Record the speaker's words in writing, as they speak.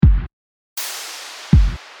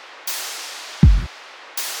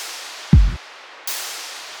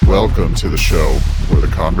Welcome to the show where the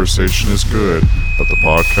conversation is good, but the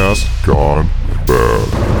podcast gone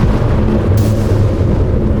bad.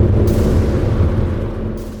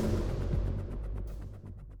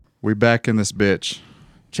 We back in this bitch.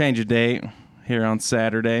 Change of date here on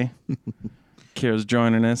Saturday. Kira's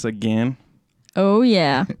joining us again. Oh,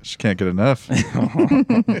 yeah. She can't get enough. We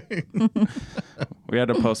had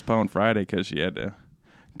to postpone Friday because she had to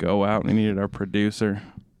go out and needed our producer.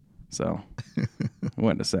 So we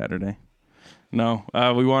went to Saturday. No,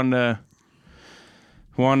 we wanted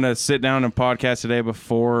to sit down and podcast today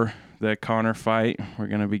before the Conor fight. We're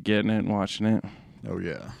going to be getting it and watching it. Oh,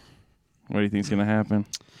 yeah. What do you think's going to happen?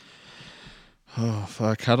 Oh,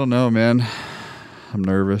 fuck. I don't know, man. I'm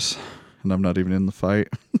nervous, and I'm not even in the fight.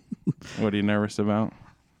 What are you nervous about?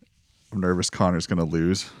 I'm nervous Conor's going to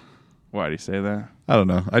lose. Why do you say that? I don't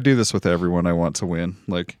know. I do this with everyone I want to win.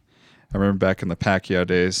 Like, I remember back in the Pacquiao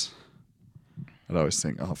days, I'd always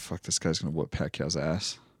think, oh, fuck, this guy's going to whoop Pacquiao's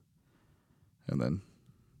ass. And then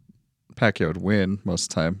Pacquiao would win most of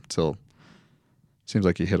the time until it seems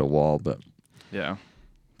like he hit a wall. But Yeah.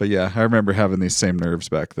 yeah, I remember having these same nerves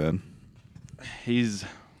back then.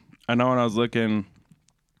 I know when I was looking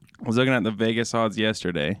at the Vegas odds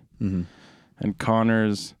yesterday, and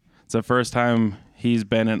Conor's, it's the first time he's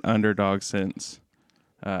been an underdog since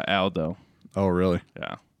Aldo. Oh, really?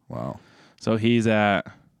 Yeah. Wow. So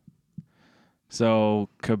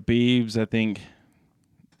Khabib's, I think,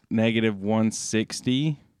 negative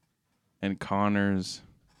 160, and Conor's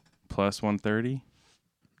plus 130.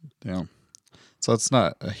 Damn. So it's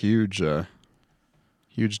not a huge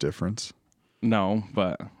difference. No,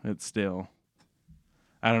 but it's still,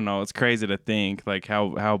 I don't know. It's crazy to think like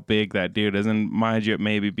how big that dude is. And mind you, it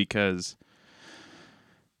may be because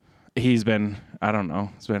he's been, I don't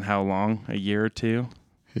know, it's been how long? A year or two?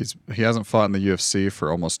 He hasn't fought in the UFC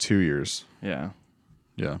for almost 2 years. Yeah.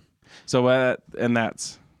 Yeah. So, and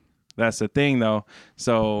that's the thing though.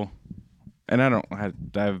 So, and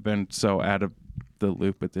I've been so out of the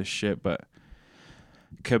loop with this shit, but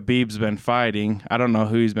Khabib's been fighting. I don't know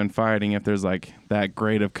who he's been fighting, if there's like that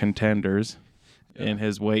great of contenders in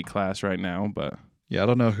his weight class right now, but Yeah, I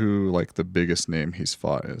don't know who like the biggest name he's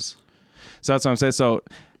fought is. so that's what I'm saying. So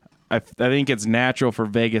I think it's natural for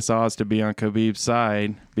Vegas odds to be on Khabib's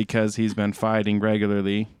side because he's been fighting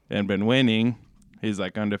regularly and been winning. He's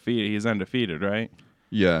like undefeated. He's undefeated, right?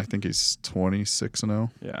 Yeah, I think he's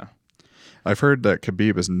 26-0. Yeah. I've heard that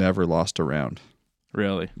Khabib has never lost a round.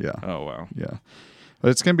 Really? Yeah. Oh, wow. Yeah. But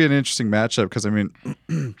it's going to be an interesting matchup because, I mean,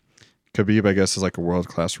 Khabib, I guess, is like a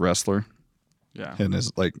world-class wrestler Yeah. and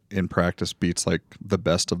is like in practice beats like the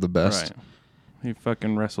best of the best. Right. He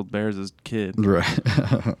fucking wrestled bears as a kid. Right.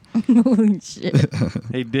 Holy shit.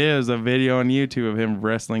 He did. There's a video on YouTube of him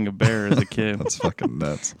wrestling a bear as a kid That's fucking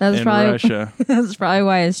nuts. That's in probably Russia. that's probably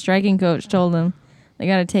why his striking coach told him they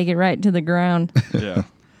got to take it right to the ground. Yeah.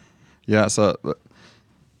 Yeah, so I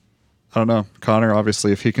don't know. Conor,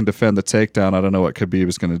 obviously, if he can defend the takedown, I don't know what Khabib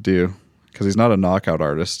is going to do because he's not a knockout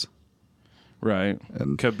artist. Right.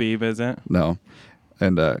 And Khabib isn't? no.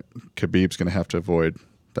 And Khabib's going to have to avoid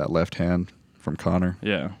that left hand from Conor,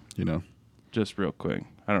 Yeah. you know. Just real quick.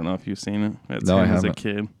 I don't know if you've seen it. It's No, I him as a haven't.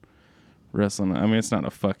 kid wrestling. I mean, it's not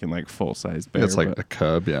a fucking like full-size bear. It's like but, a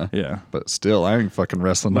cub, yeah. yeah. But still, I ain't fucking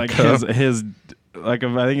wrestling Like a cub. his like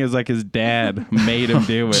I think it was like his dad made him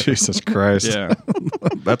do it. Jesus Christ. Yeah.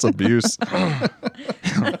 That's abuse.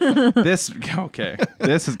 This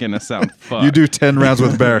is gonna sound fucked. You do 10 rounds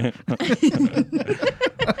with bear.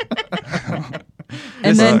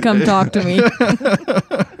 And then come talk to me.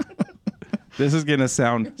 This is gonna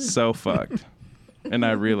sound so fucked, and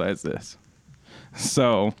I realize this.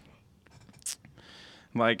 So,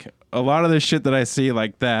 like a lot of the shit that I see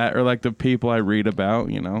like that, or like the people I read about,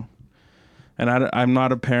 you know, and I'm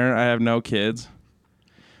not a parent. I have no kids,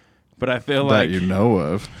 but I feel That like you know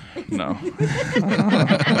of. no.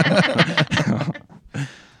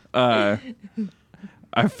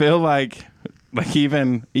 I feel like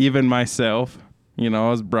even myself, you know, I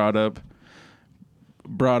was brought up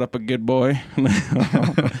a good boy,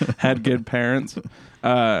 had good parents,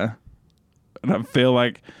 and I feel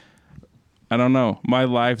like, I don't know, my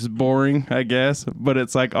life's boring, I guess, but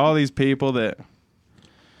it's like all these people that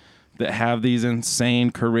have these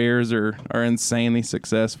insane careers or are insanely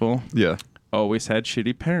successful Yeah. always had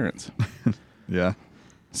shitty parents. Yeah.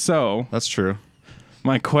 So That's true.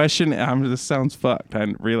 my question, this sounds fucked. I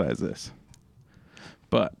didn't realize this,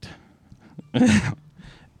 but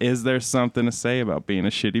is there something to say about being a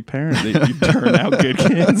shitty parent that you turn out good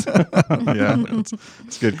kids? Yeah.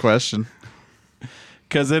 It's a good question.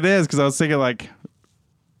 Because it is. Because I was thinking like,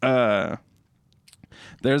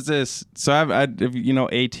 There's this. So if you know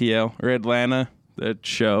ATL or Atlanta, the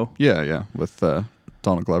show. Yeah, with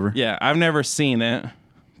Donald Glover. Yeah, I've never seen it,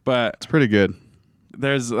 but It's pretty good.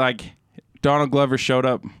 there's like Donald Glover showed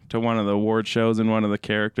up to one of the award shows and one of the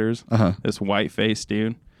characters. Uh-huh. This white faced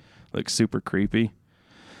dude, like super creepy.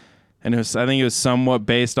 And I think it was somewhat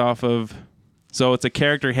based off of. So it's a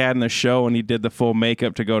character he had in the show, and he did the full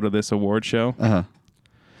makeup to go to this award show. Uh-huh.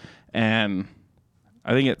 And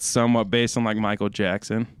I think it's somewhat based on like Michael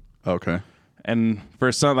Jackson. Okay. And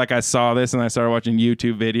for some, like I saw this and I started watching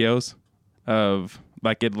YouTube videos of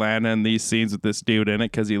like Atlanta and these scenes with this dude in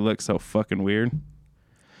it because he looks so fucking weird.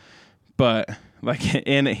 But like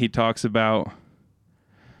in it, he talks about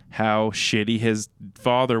how shitty his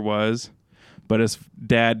father was, but his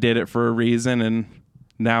dad did it for a reason, and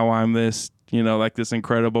now I'm this, like this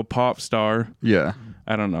incredible pop star. Yeah.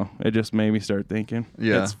 I don't know. It just made me start thinking.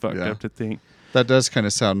 Yeah, It's fucked yeah. up to think. That does kind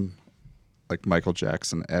of sound like Michael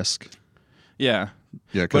Jackson-esque. Yeah.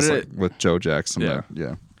 Yeah, because But like with Joe Jackson. Yeah.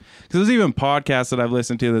 Yeah. Because there's even podcasts that I've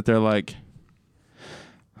listened to that they're like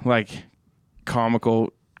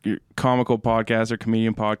comical podcasts or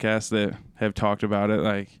comedian podcasts that have talked about it.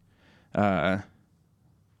 Like,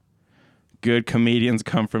 good comedians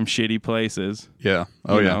come from shitty places, Yeah.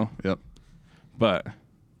 Oh, You yeah. know? Yep. but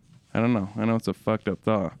I don't know. I know it's a fucked up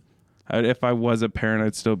thought. If I was a parent,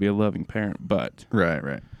 I'd still be a loving parent. But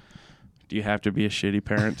Right. do you have to be a shitty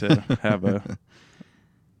parent to have a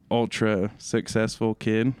ultra successful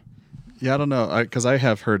kid? Yeah, I don't know. Because I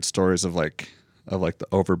have heard stories of like the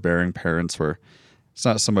overbearing parents where it's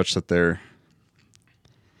not so much that they're,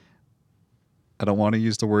 I don't want to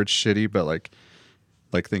use the word shitty, but like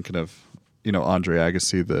thinking of, Andre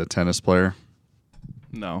Agassi, the tennis player.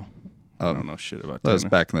 No. I don't know shit about That was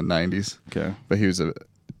tennis. back in the 90s. Okay. But he was a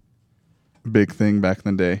big thing back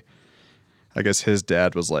in the day. I guess his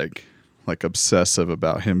dad was like obsessive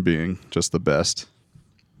about him being just the best.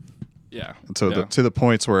 Yeah. And so yeah. to the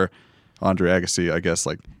points where Andre Agassi, I guess,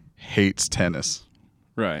 like hates tennis,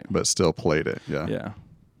 Right. but still played it. Yeah. Yeah.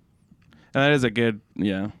 And that is a good,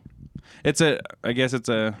 yeah. I guess it's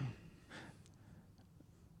a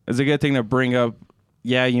good thing to bring up.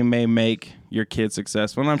 Yeah, you may make your kid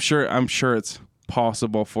successful. And I'm sure it's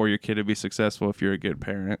possible for your kid to be successful if you're a good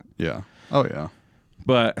parent. Yeah. Oh, yeah.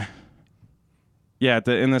 But yeah,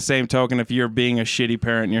 in the same token, if you're being a shitty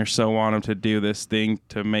parent and you're so on them to do this thing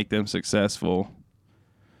to make them successful,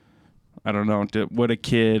 I don't know, would a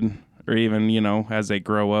kid, or even, as they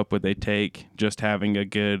grow up, would they take just having a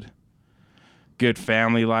good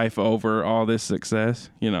family life over all this success,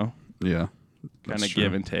 Yeah. kind That's of true.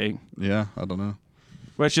 give and take. Yeah. I don't know.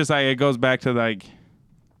 But it's just like, it goes back to like,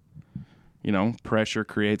 pressure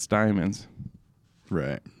creates diamonds,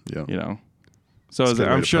 Right. Yeah. So That's a good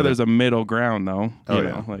way I'm to sure put there's a middle ground though. Oh, you yeah.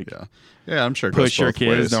 know, like yeah. Yeah. I'm sure it goes push your both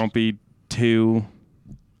kids. ways. Don't be too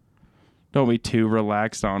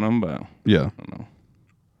relaxed on them. But Yeah.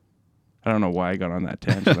 I don't know why I got on that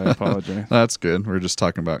tangent. I apologize. That's good. We're just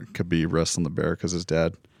talking about Khabib wrestling the bear because his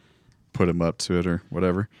dad put him up to it or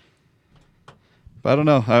whatever. But I don't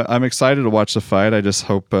know. I'm excited to watch the fight. I just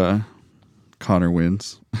hope Conor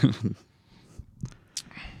wins.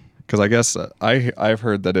 Because I guess I've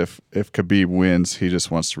heard that if Khabib wins, he just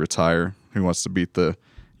wants to retire. He wants to beat the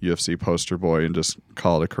UFC poster boy and just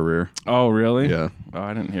call it a career. Oh, really? Yeah. Oh,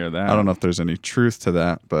 I didn't hear that. I don't know if there's any truth to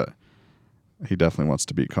that, but he definitely wants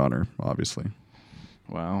to beat Conor, obviously.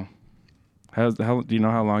 Wow. How do you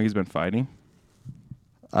know how long he's been fighting?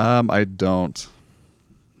 I don't.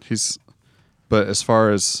 But as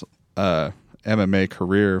far as MMA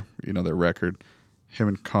career, their record, him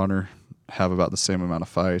and Conor have about the same amount of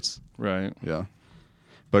fights. Right. Yeah.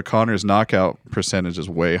 But Conor's knockout percentage is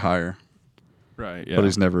way higher. Right. Yeah. But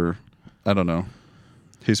he's never, I don't know.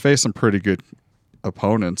 He's faced some pretty good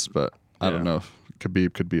opponents, but I don't know if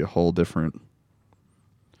Khabib could be a whole different.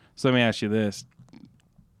 So let me ask you this: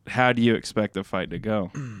 how do you expect the fight to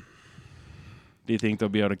go? Do you think they'll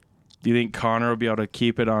be able to? Do you think Conor will be able to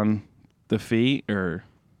keep it on the feet, or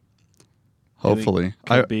Hopefully.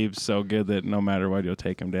 Khabib's so good that no matter what, you'll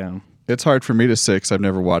take him down? It's hard for me to say because I've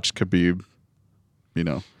never watched Khabib.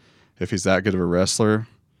 If he's that good of a wrestler,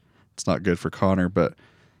 it's not good for Conor. But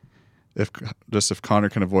if Conor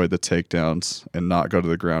can avoid the takedowns and not go to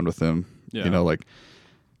the ground with him, like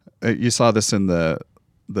you saw this in the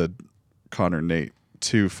Conor Nate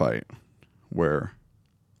 2 fight where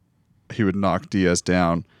he would knock Diaz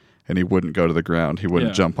down and he wouldn't go to the ground. He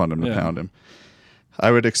wouldn't jump on him to pound him. I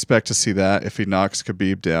would expect to see that. If he knocks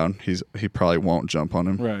Khabib down, he probably won't jump on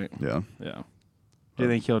him. Right. Yeah. Yeah. Do you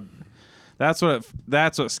think he'll?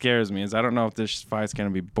 That's what scares me is I don't know if this fight's gonna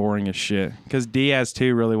be boring as shit. Because Diaz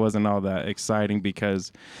too really wasn't all that exciting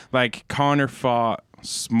because like Conor fought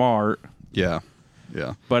smart, Yeah.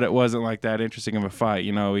 but it wasn't like that interesting of a fight.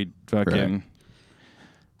 You know, he fucking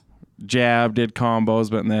jabbed, did combos,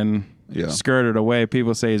 but then skirted away.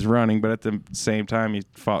 People say he's running, but at the same time he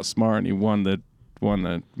fought smart and he won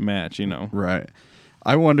the match. You know, Right.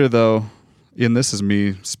 I wonder though, and this is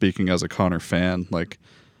me speaking as a Conor fan, like,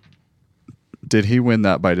 did he win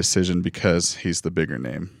that by decision because he's the bigger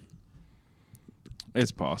name?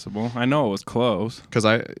 it's possible. I know it was close. Because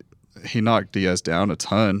he knocked Diaz down a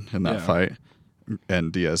ton in that Yeah. fight,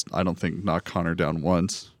 and Diaz, I don't think, knocked Conor down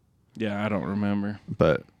once. Yeah, I don't remember.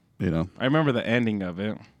 But you know, I remember the ending of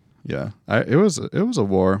it. yeah, it was a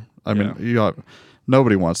war. I mean,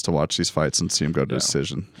 nobody wants to watch these fights and see him go to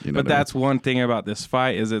decision. You know, But that's one thing about this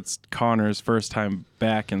fight is it's Conor's first time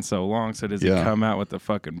back in so long. So does he come out with the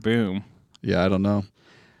fucking boom? Yeah, I don't know.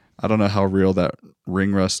 I don't know how real that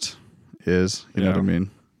ring rust is. You know what I mean?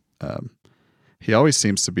 He always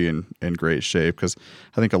seems to be in great shape because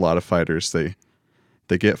I think a lot of fighters they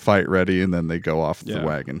get fight ready and then they go off the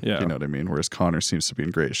wagon. Yeah. You know what I mean? Whereas Conor seems to be in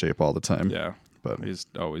great shape all the time. Yeah, But he's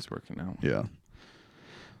always working out. yeah,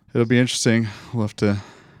 it'll be interesting. We'll have to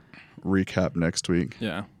recap next week.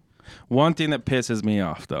 Yeah. One thing that pisses me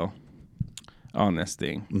off though on this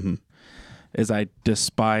thing is I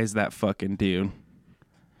despise that fucking dude.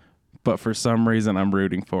 But for some reason I'm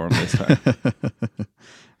rooting for him this time.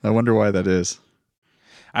 I wonder why that is.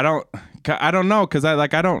 I don't know because I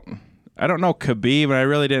don't know Khabib, and I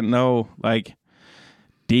really didn't know like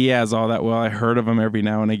Diaz all that well. I heard of him every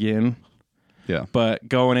now and again. Yeah. But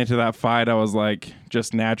going into that fight, I was like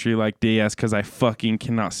just naturally like Diaz because I fucking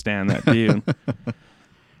cannot stand that dude.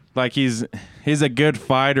 Like he's a good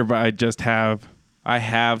fighter, but I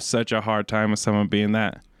have such a hard time with someone being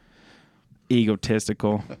that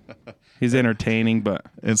egotistical. He's entertaining, but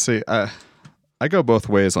And see, I go both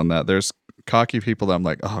ways on that. There's cocky people that I'm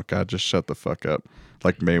like, oh God, just shut the fuck up,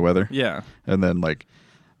 like Mayweather. yeah, And then like,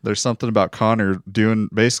 there's something about Conor doing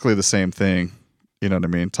basically the same thing. You know what I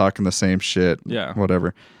mean? Talking the same shit. Yeah.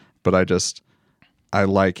 Whatever. But I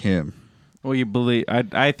like him. well, you believe.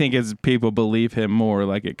 I think as people believe him more,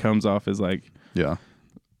 like it comes off as like, Yeah.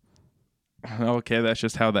 okay, that's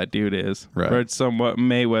just how that dude is. Right. But somewhat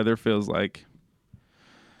Mayweather feels like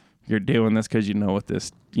you're doing this because you know what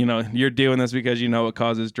this, you're doing this because you know it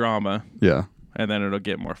causes drama, Yeah. and then it'll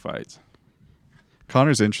get more fights.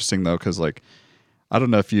 Connor's interesting though, because like, I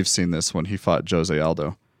don't know if you've seen this when he fought Jose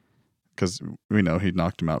Aldo, because we know he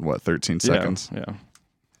knocked him out in 13 seconds. Yeah.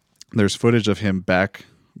 There's footage of him back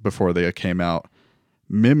before they came out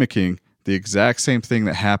mimicking the exact same thing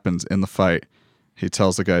that happens in the fight. He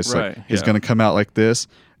tells the guys Right, like he's yeah. going to come out like this,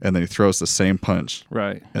 and then he throws the same punch,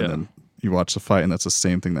 Right. and then you watch the fight, and that's the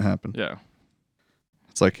same thing that happened. Yeah.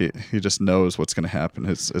 It's like he just knows what's going to happen.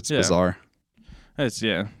 It's Yeah. bizarre. It's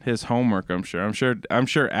his homework. I'm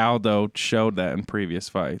sure Aldo showed that in previous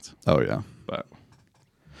fights. Oh yeah, But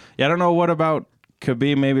yeah, I don't know what about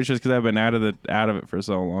Khabib. Maybe it's just because I've been out of it for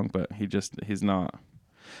so long. But he's not.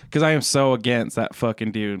 Because I am so against that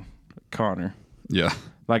fucking dude, Conor. yeah.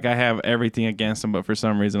 Like I have everything against him, but for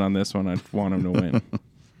some reason on this one, I want him to win.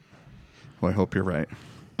 Well, I hope you're right.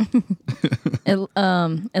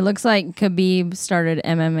 It looks like Khabib started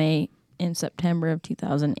MMA in September of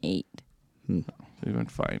 2008. We've been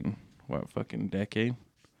fighting fucking decade.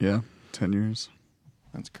 Yeah, 10 years.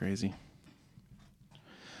 That's crazy.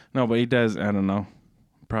 No, but he does. I don't know.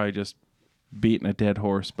 Probably just beating a dead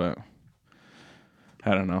horse, but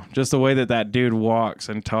I don't know. Just the way that dude walks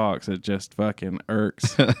and talks, it just fucking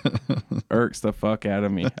irks the fuck out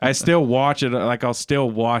of me. I still watch it. Like I'll still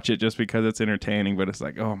watch it just because it's entertaining. But it's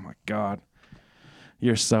like, oh my god,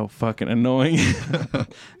 you're so fucking annoying.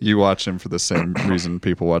 You watch him for the same reason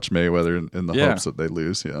people watch Mayweather in the Yeah. hopes that they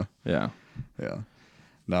lose. Yeah, Yeah. yeah.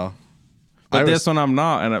 No, But I this was- one I'm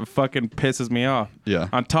not, and it fucking pisses me off. Yeah.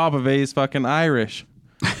 On top of it, he's fucking Irish,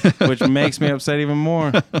 which makes me upset even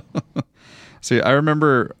more. See, I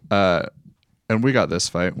remember, and we got this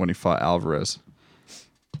fight when he fought Alvarez.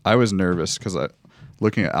 I was nervous because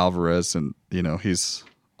looking at Alvarez, and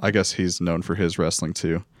I guess he's known for his wrestling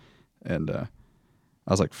too, and I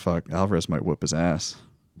was like, "Fuck, Alvarez might whoop his ass."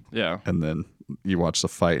 Yeah. And then you watch the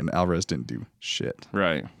fight, and Alvarez didn't do shit.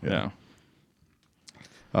 Right. Yeah. Yeah.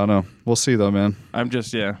 I don't know. We'll see though, man.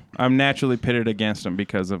 I'm naturally pitted against him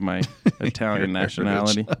because of my Italian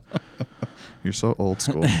nationality. You're so old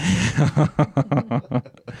school.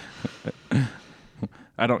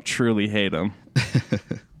 I don't truly hate him.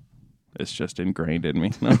 It's just ingrained in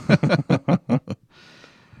me.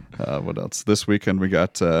 What else? This weekend we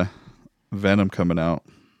got Venom coming out.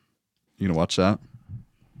 You gonna watch that?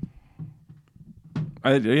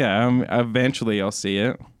 Eventually I'll see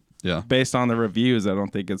it. Yeah. Based on the reviews, I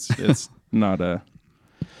don't think it's not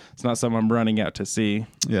something I'm running out to see.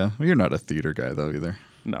 Yeah. Well, you're not a theater guy though either.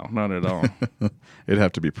 No, not at all. It'd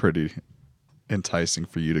have to be pretty enticing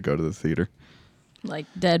for you to go to the theater. Like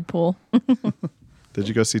Deadpool. Did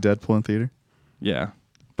you go see Deadpool in theater? Yeah,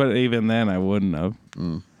 but even then I wouldn't have.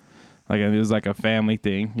 Like it was like a family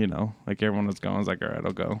thing, you know. Like everyone was going, I was like, all right,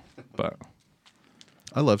 I'll go. But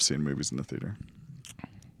I love seeing movies in the theater.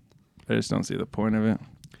 I just don't see the point of it.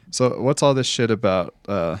 So what's all this shit about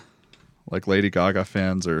like Lady Gaga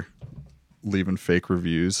fans are leaving fake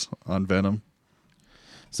reviews on Venom?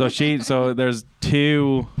 So there's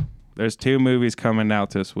two movies coming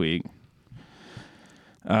out this week.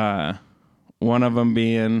 One of them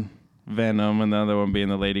being Venom and the other one being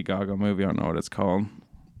the Lady Gaga movie. I don't know what it's called.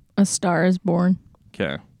 A Star is Born.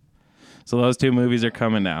 Okay. So those two movies are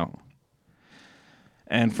coming out.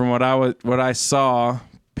 And from what I saw,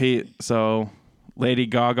 so Lady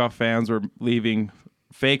Gaga fans were leaving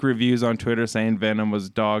fake reviews on Twitter saying Venom was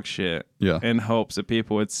dog shit. Yeah. In hopes that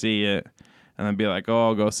people would see it and then be like, oh,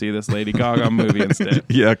 I'll go see this Lady Gaga movie instead.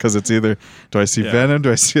 Yeah, because it's either do I see Venom,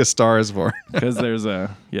 do I see A Star Is Born? Because there's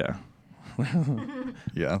yeah,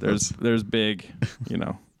 there's there's big, you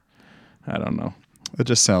know, I don't know. it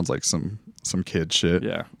just sounds like some kid shit.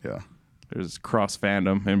 Yeah. Yeah. There's cross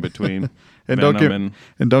fandom in between. And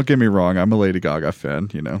don't get me wrong, I'm a Lady Gaga fan,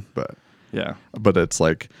 you know, but yeah. But it's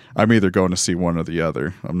like I'm either going to see one or the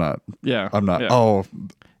other. I'm not. Yeah. Yeah. Oh,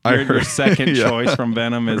 your second choice from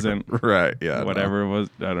Venom isn't right. Yeah. Whatever it was.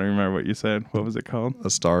 I don't remember what you said. What was it called? A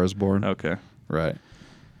Star Is Born. Okay. Right.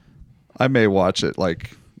 I may watch it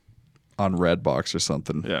like on Redbox or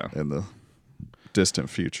something. Yeah. In the distant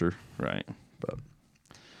future. Right. But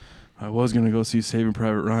I was gonna go see Saving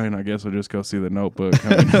Private Ryan. I guess I'll just go see The Notebook.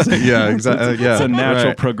 yeah. Exactly. Yeah. It's a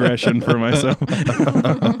natural progression for myself.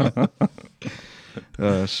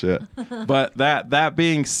 Oh shit. But that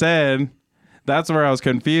being said, that's where I was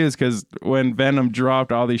confused because when Venom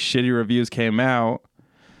dropped, all these shitty reviews came out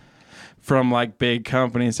from like big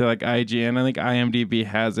companies, so like IGN. I think IMDb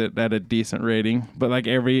has it at a decent rating, but like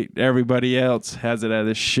everybody else has it at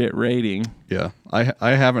a shit rating. Yeah.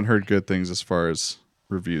 I haven't heard good things as far as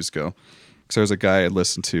reviews go. Because there's a guy I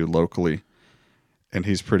listen to locally, and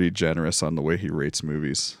he's pretty generous on the way he rates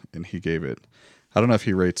movies, and he gave it. I don't know if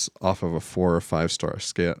he rates off of a 4 or 5-star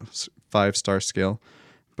scale, 5-star scale,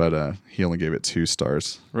 but he only gave it 2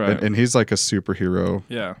 stars. Right. And he's like a superhero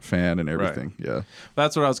fan and everything. Right. Yeah.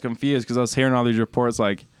 That's what I was confused because I was hearing all these reports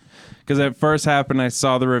like, because it first happened, I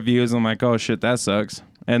saw the reviews and I'm like, oh shit, that sucks.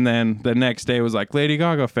 And then the next day was like, Lady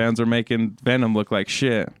Gaga fans are making Venom look like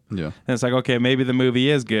shit. Yeah. And it's like, okay, maybe the movie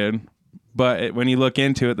is good, but when you look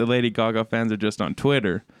into it, the Lady Gaga fans are just on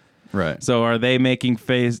Twitter. Right. So are they making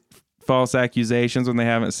false accusations when they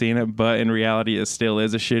haven't seen it, but in reality it still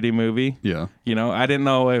is a shitty movie? Yeah. You know, I didn't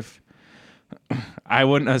know if I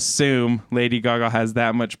wouldn't assume Lady Gaga has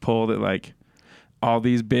that much pull that like all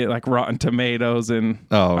these like Rotten Tomatoes and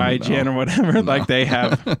IGN or whatever, like they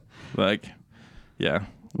have like, yeah,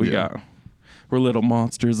 we're little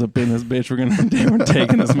monsters up in this bitch. We're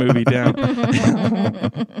taking this movie down.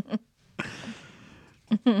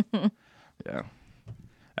 Yeah.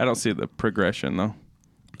 I don't see the progression though.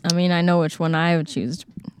 I mean, I know which one I would choose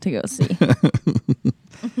to go see.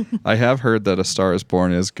 I have heard that A Star Is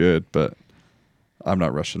Born is good, but I'm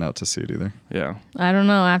not rushing out to see it either. Yeah. I don't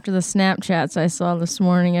know. After the Snapchats I saw this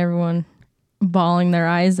morning, everyone bawling their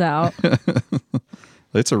eyes out.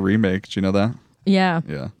 It's a remake. Do you know that? Yeah.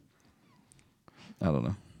 Yeah. I don't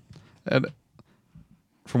know. And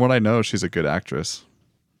from what I know, she's a good actress.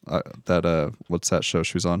 What's that show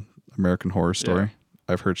she was on? American Horror Story. Yeah.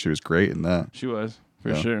 I've heard she was great in that. She was,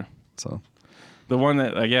 for sure. So the one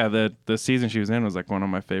that the season she was in was like one of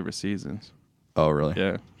my favorite seasons. Oh, really?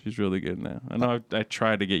 Yeah, she's really good now. I know I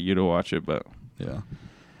tried to get you to watch it, but yeah.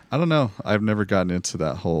 I don't know. I've never gotten into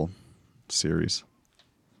that whole series.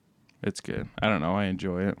 It's good. I don't know. I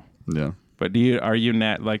enjoy it. Yeah. But do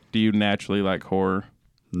you naturally like horror?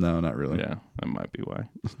 No, not really. Yeah, that might be why.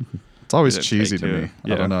 It's always cheesy to me.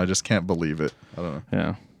 Yeah. I don't know. I just can't believe it. I don't know.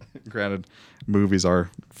 Yeah. Granted, movies are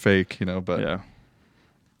fake, you know, but yeah.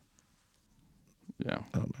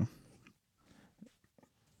 I don't know.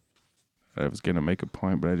 I was gonna make a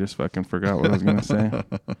point, but I just fucking forgot what I was gonna say.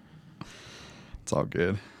 It's all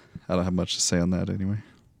good. I don't have much to say on that anyway.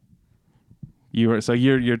 You're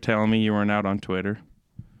telling me you weren't out on Twitter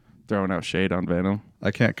throwing out shade on Venom?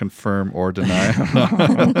 I can't confirm or deny.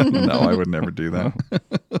 No, I would never do that.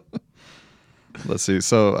 Let's see.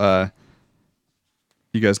 So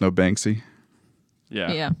You guys know Banksy?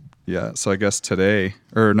 Yeah. Yeah. Yeah. So I guess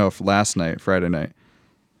last night, Friday night,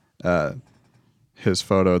 his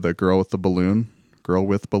photo, the girl with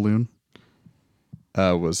balloon,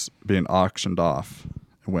 was being auctioned off.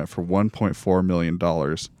 It went for $1.4 million.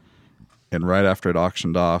 And right after it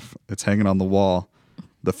auctioned off, it's hanging on the wall.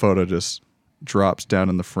 The photo just drops down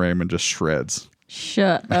in the frame and just shreds.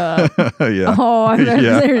 Shut up. Yeah. Oh, I bet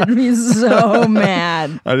Yeah. they'd be so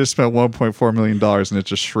mad. I just spent $1.4 million and it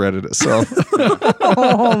just shredded itself.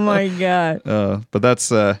 Oh my God. But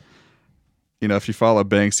that's, if you follow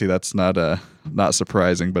Banksy, that's not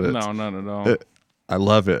surprising, but it's, No, not at all. I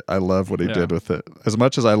love it. I love what he Yeah. did with it. As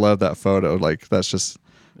much as I love that photo, like that's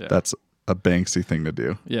Yeah. that's a Banksy thing to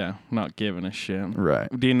do. Yeah, not giving a shit. Right.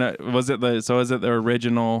 Do you know? Is it the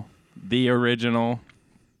original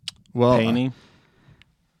Well, painting?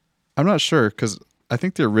 I'm not sure because I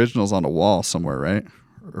think the original's on a wall somewhere, right?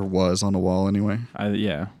 Or was on a wall anyway.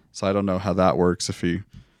 Yeah. So I don't know how that works if he.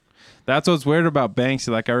 That's what's weird about Banksy.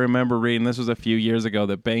 Like I remember reading, this was a few years ago,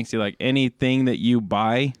 that Banksy, like anything that you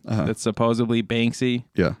buy that's supposedly Banksy,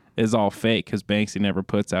 Yeah. is all fake because Banksy never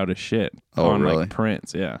puts out his shit on really? like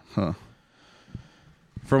prints. Yeah. Huh.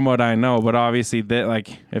 From what I know, but obviously that,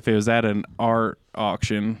 like, if it was at an art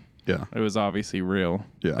auction, Yeah. it was obviously real.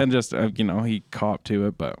 Yeah. And just he copped to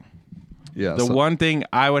it. But Yeah. the one thing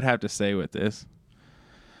I would have to say with this,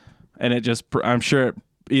 and it just I'm sure it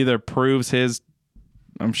either proves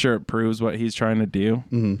what he's trying to do.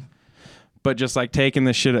 Mm-hmm. But just like taking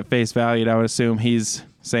this shit at face value, I would assume he's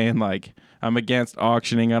saying like, I'm against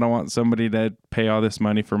auctioning. I don't want somebody to pay all this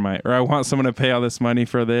money or I want someone to pay all this money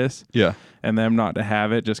for this Yeah. and them not to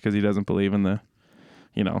have it just because he doesn't believe in the,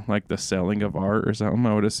 like the selling of art or something,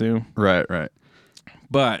 I would assume. Right. Right.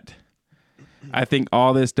 But I think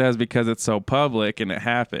all this does, because it's so public and it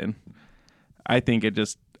happened, I think it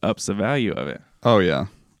just ups the value of it. Oh yeah.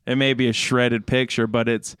 It may be a shredded picture, but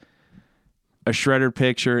it's a shredded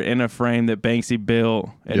picture in a frame that Banksy built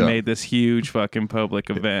and made this huge fucking public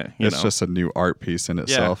event. It's just a new art piece in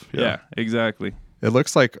itself. Yeah, exactly. It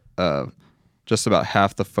looks like just about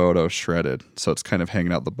half the photo shredded, so it's kind of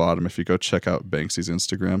hanging out the bottom. If you go check out Banksy's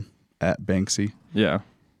Instagram @Banksy, Yeah.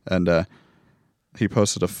 and he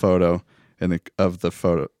posted a photo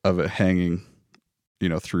of it hanging,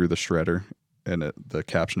 through the shredder, and the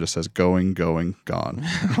caption just says "going, going, gone."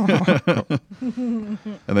 And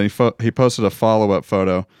then he posted a follow-up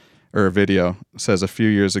photo or a video. It says, "A few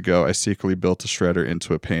years ago, I secretly built a shredder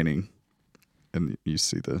into a painting," and you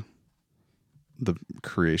see the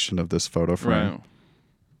creation of this photo frame. Right.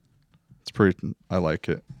 It's pretty. I like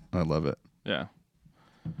it. I love it. Yeah.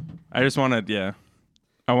 I just want to,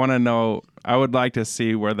 I want to know, I would like to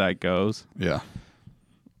see where that goes. Yeah.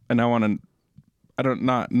 And I want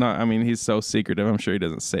to, I mean, he's so secretive. I'm sure he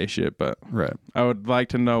doesn't say shit, but Right. I would like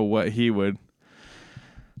to know what he would,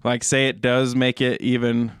 like, say it does make it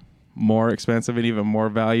even more expensive and even more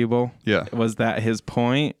valuable. Yeah. Was that his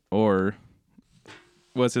point, or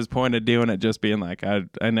was his point of doing it just being like,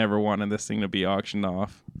 I never wanted this thing to be auctioned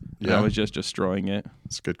off. Yeah. I was just destroying it.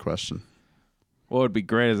 It's a good question. What would be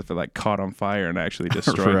great is if it like caught on fire and actually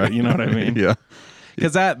destroyed Right. it. You know what I mean? Yeah.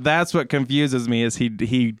 Because that's what confuses me is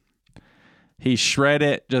he shred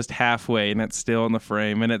it just halfway and it's still in the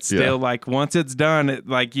frame, and it's still like, once it's done,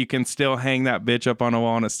 like you can still hang that bitch up on a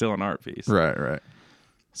wall and it's still an art piece. Right. Right.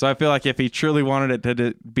 So I feel like if he truly wanted it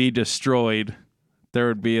to be destroyed, there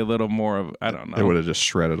would be a little more of, I don't know. It would have just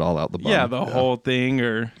shredded all out the bottom. Yeah, the whole thing,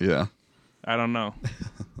 or Yeah. I don't know.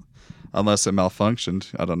 Unless it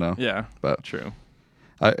malfunctioned. I don't know. Yeah, But true.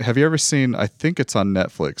 have you ever seen, I think it's on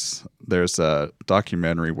Netflix, there's a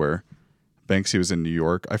documentary where Banksy was in New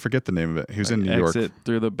York. I forget the name of it. He was in New York. Exit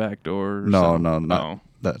through the back door. Or No, something. no, not. Oh,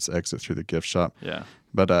 That's Exit Through the Gift Shop. yeah.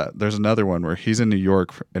 But there's another one where he's in New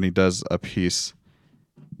York and he does a piece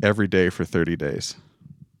every day for 30 days.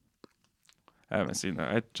 I haven't seen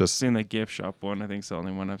that. I Just- seen the gift shop one. I think it's the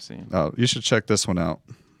only one I've seen. Oh, you should check this one out.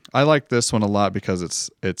 I like this one a lot because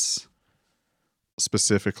it's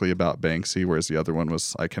specifically about Banksy, whereas the other one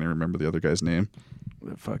was, I can't even remember the other guy's name.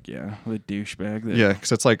 Fuck yeah, the douchebag. That Yeah,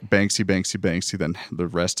 because it's like Banksy, Banksy, Banksy. Then the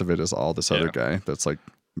rest of it is all this other Yeah. guy that's like,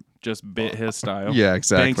 just bit his style. yeah,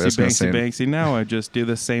 exactly. I was Banksy, gonna Banksy, say- Banksy. Now I just do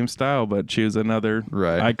the same style, but choose another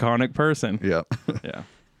Right. iconic person. Yeah. Yeah.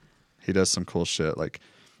 He does some cool shit. Like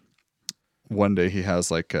one day he has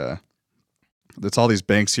like it's all these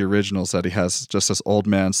Banksy originals that he has just this old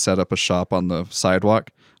man set up a shop on the sidewalk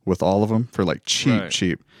with all of them for like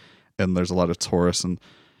cheap. And there's a lot of tourists, and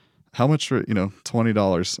how much for,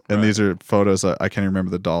 $20. And Right. these are photos that I can't even remember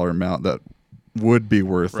the dollar amount that would be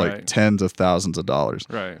worth like Right. tens of thousands of dollars.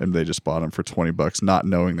 Right. And they just bought them for $20, not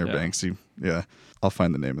knowing they're Yeah. Banksy. Yeah. I'll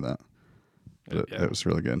find the name of that. But Yeah. it was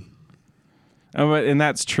really good. And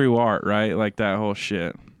that's true art, right? Like that whole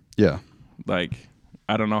shit. Yeah. Like,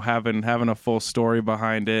 I don't know, having a full story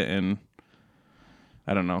behind it, and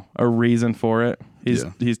I don't know, a reason for it.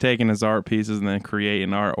 He's taking his art pieces and then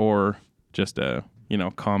creating art, or just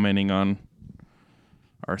commenting on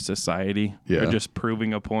our society, Yeah. or just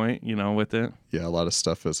proving a point, with it. Yeah. A lot of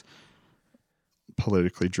stuff is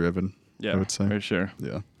politically driven. Yeah, I would say. for sure.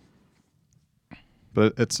 Yeah.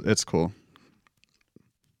 But it's cool.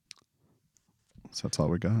 So that's all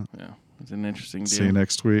we got. Yeah, it's an interesting deal. See you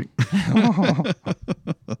next week.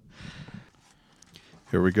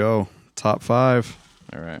 Here we go. Top 5.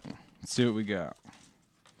 All right, let's see what we got.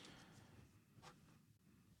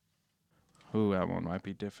 Ooh, that one might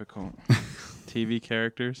be difficult. TV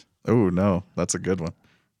characters? Oh, no. That's a good one.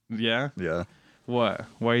 Yeah? Yeah. What?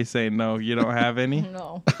 Why are you saying no? You don't have any?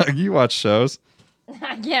 No. You watch shows.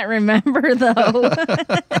 I can't remember though.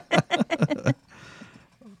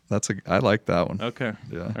 I like that one. Okay.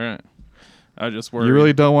 Yeah. All right. I just worried. You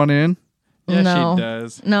really don't want in? Yeah, No. she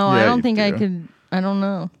does. No, I Yeah, don't you think I do. could. I don't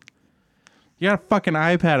know. You got a fucking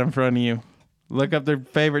iPad in front of you. Look up their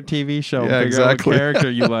favorite TV show. Yeah, and figure out exactly. what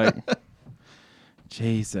character you like.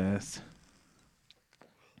 Jesus.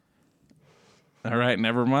 All right,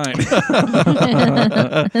 never mind. If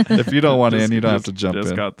you don't want in, you don't have to jump just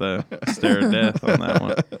in. got the stare of death on that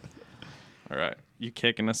one. All right. You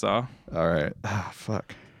kicking us off? All right. Ah,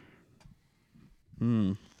 fuck.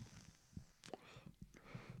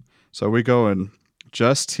 So are we going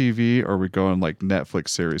just TV, or are we going like Netflix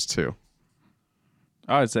series too?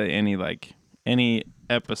 I would say any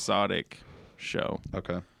episodic show.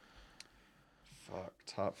 Okay. Fuck.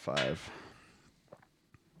 Top 5.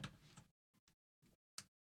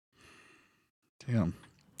 Damn.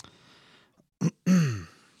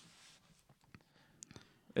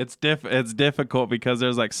 It's difficult because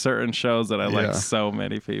there's like certain shows that I Yeah. like so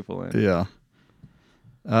many people in. Yeah.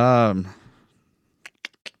 I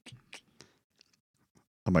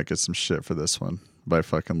might get some shit for this one, but I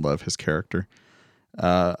fucking love his character.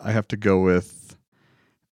 I have to go with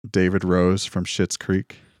David Rose from Schitt's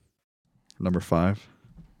Creek, number 5.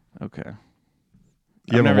 Okay.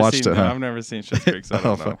 You haven't watched it, huh? I've never seen Schitt's Creek, so I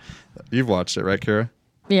don't know. fuck. You've watched it, right, Kira?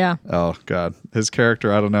 Yeah. Oh, God. His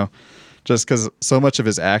character, I don't know. Just because so much of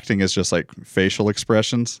his acting is just like facial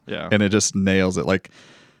expressions. Yeah. And it just nails it. Like,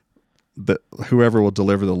 whoever will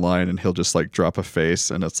deliver the line, and he'll just like drop a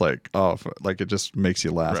face, and it's like, oh, like it just makes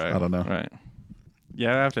you laugh. Right. I don't know. Right.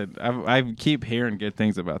 Yeah, I have to. I keep hearing good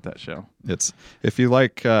things about that show. It's if you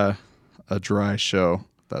like a dry show,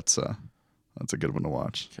 that's a good one to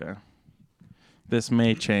watch. Okay. This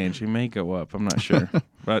may change. He may go up. I'm not sure.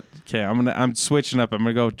 But okay, I'm switching up. I'm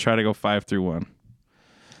gonna try to go 5 through 1.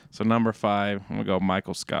 So number 5, I'm gonna go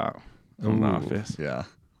Michael Scott from The Ooh, Office. Yeah,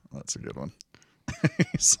 that's a good one.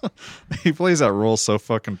 He plays that role so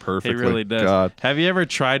fucking He perfectly. really does. God. Have you ever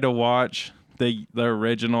tried to watch the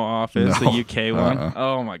original Office, No. the UK one? Uh-uh.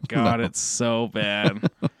 Oh my god, No. it's so bad.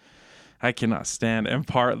 I cannot stand it. And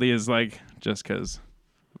partly is like just because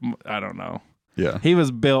I don't know. Yeah, He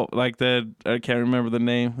was built like I can't remember the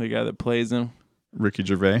name, the guy that plays him. Ricky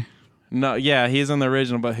Gervais No, yeah, he's in the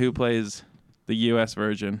original, but who plays the US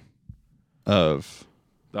version? of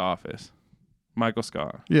The Office. Michael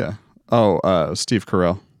Scott. yeah. Steve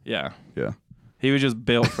Carell. Yeah. Yeah, He was just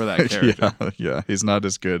built for that character. yeah. He's not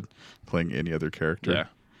as good playing any other character.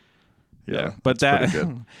 Yeah. But that's pretty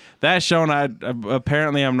good. that show, and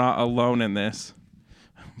apparently I'm not alone in this,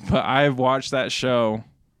 but I've watched that show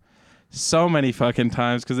so many fucking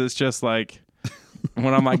times because it's just like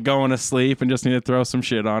when I'm like going to sleep and just need to throw some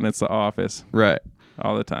shit on, it's The Office Right.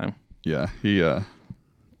 all the time. Yeah.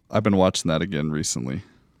 I've been watching that again recently.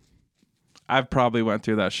 I've probably went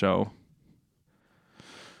through that show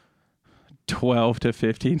 12 to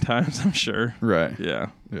 15 times, I'm sure. Right. Yeah,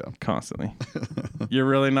 Yeah. constantly. You're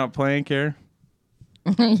really not playing, Care?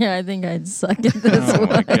 Yeah, I think I'd suck at this Oh one.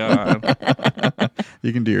 my god.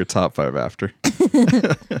 You can do your top 5 after.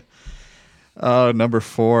 Number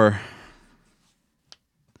 4.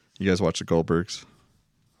 You guys watch the Goldbergs?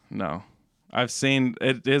 No. I've seen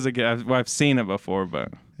it is a good I've seen it before,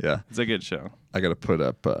 but Yeah. it's a good show. I got to put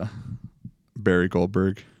up Barry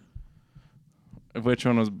Goldberg. Which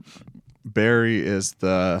one was Barry is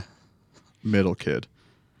the middle kid.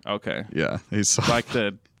 okay? Yeah. He's so Like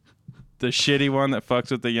the shitty one that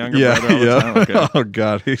fucks with the younger yeah, brother all the time? yeah. Okay. Oh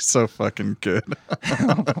God, he's so fucking good.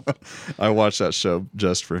 I watched that show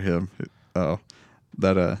just for him. Oh,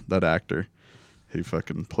 that actor. He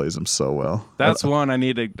fucking plays him so well. That's one I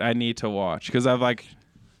need to watch because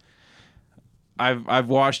I've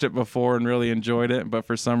watched it before and really enjoyed it, but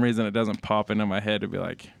for some reason it doesn't pop into my head to be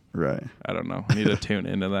like, Right. I don't know. I need to tune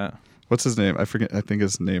into that. What's his name? I forget. I think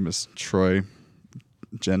his name is Troy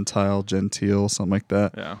Gentile, something like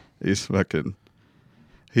that. Yeah. He's fucking.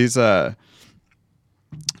 He's Did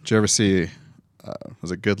you ever see?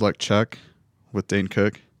 Was it Good Luck Chuck with Dane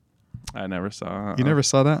Cook? I never saw it. You never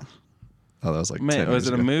saw that? Oh, that was like 10 Man, was years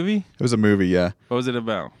it a ago. movie? It was a movie, yeah. What was it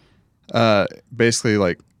about? Basically,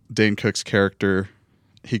 like Dane Cook's character,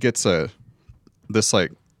 he gets this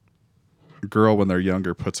like girl when they're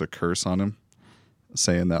younger puts a curse on him,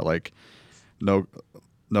 saying that like no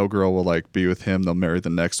girl will like be with him. They'll marry the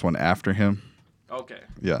next one after him. Okay.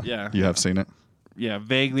 Yeah, Yeah. You have seen it, Yeah,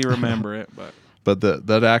 vaguely remember it, but but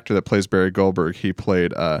that actor that plays Barry Goldberg, he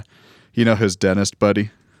played his dentist buddy.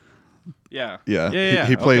 yeah. Yeah.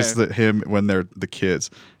 He plays him when they're the kids.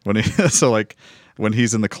 When he so like when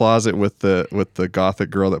he's in the closet with the gothic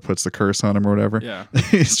girl that puts the curse on him or whatever. Yeah.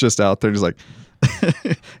 He's just out there. He's like,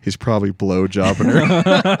 he's probably blowjobbing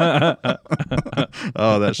her.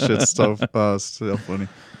 Oh, that shit's so funny.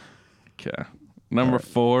 Okay. Number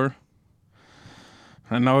 4.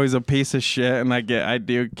 I know he's a piece of shit, and I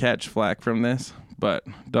do catch flack from this, but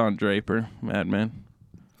Don Draper, Mad Men.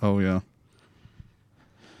 Oh yeah.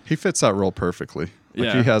 He fits that role perfectly. Like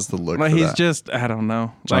Yeah. he has the look. But for he's that. just, I don't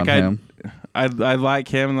know. John Like Hamm. I like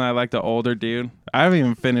him, and I like the older dude. I haven't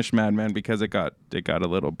even finished Mad Men because it got a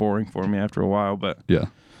little boring for me after a while. But Yeah.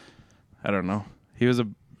 I don't know. He was a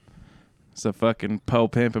fucking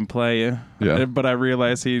pimp and player. Yeah. But I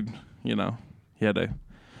realized he had a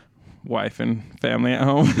wife and family at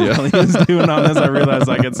home Yeah. while he was doing all this. I realized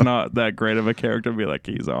like it's not that great of a character to be like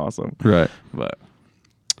he's awesome. Right. But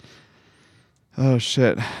Oh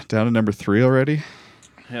shit. Down to number 3 already.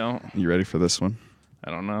 You ready for this one? I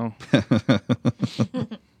don't know.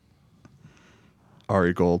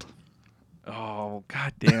 Ari Gold. Oh,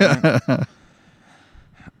 god damn it.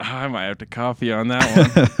 I might have to copy on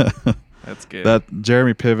that one. That's good. That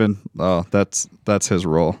Jeremy Piven. Oh, that's his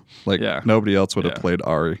role. Like Yeah. nobody else would have Yeah. played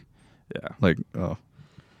Ari. yeah. Like oh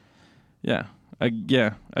Yeah.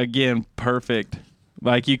 Yeah. Again, perfect.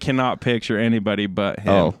 Like you cannot picture anybody but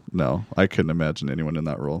him. oh no, I couldn't imagine anyone in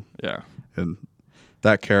that role. Yeah. And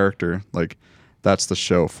that character, like that's the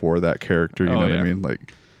show for that character. You Oh, know what yeah. I mean?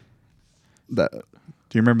 Like that.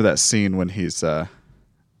 Do you remember that scene when he's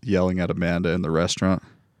yelling at Amanda in the restaurant?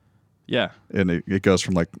 Yeah. And it goes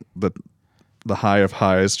from like the high of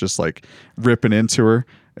highs, just like ripping into her,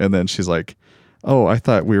 and then she's like, "Oh, I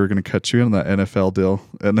thought we were going to cut you in on that NFL deal,"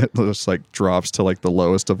 and it just like drops to like the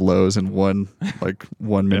lowest of lows in one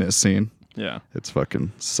 1 minute scene. Yeah. It's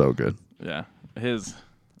fucking so good. Yeah. His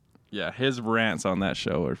rants on that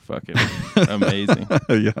show are fucking amazing.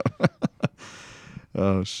 Yeah.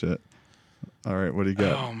 Oh shit. All right, what do you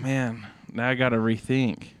got? Oh man. Now I gotta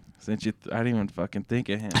rethink. Since I didn't even fucking think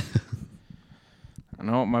of him. I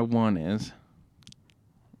know what my 1 is.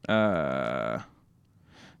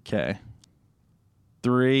 Okay.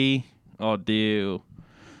 3, I'll do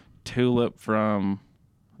Tulip from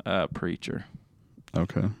Preacher.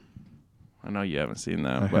 Okay. I know you haven't seen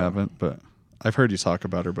that. I but haven't, but I've heard you talk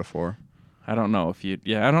about her before. I don't know if you'd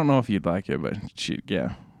like it, but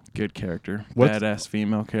good character. What's- Badass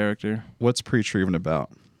female character. What's Preacher even about?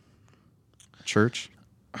 Church?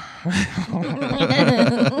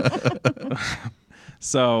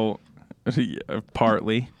 So,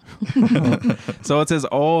 partly. So it's his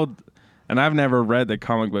old, and I've never read the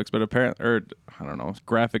comic books, but apparently, or I don't know,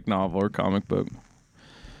 graphic novel or comic book.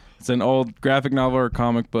 It's an old graphic novel or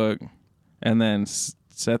comic book, and then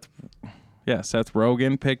Seth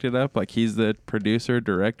Rogen picked it up. Like he's the producer,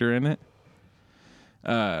 director in it.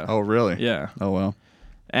 Oh, really? Yeah, Oh, well.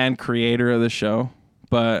 and creator of the show,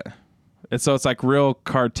 but it's like real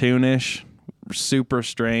cartoonish, super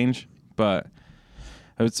strange, but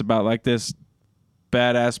it's about like this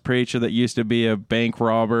badass preacher that used to be a bank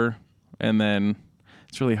robber, and then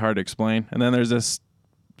it's really hard to explain. And then there's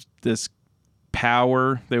this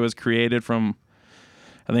power that was created from,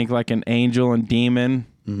 I think, like an angel and demon,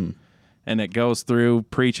 and it goes through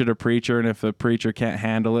preacher to preacher, and if the preacher can't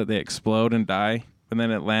handle it, they explode and die. And then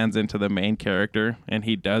it lands into the main character, and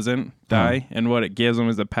he doesn't die. And what it gives him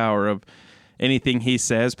is the power of anything he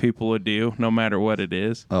says, people would do, no matter what it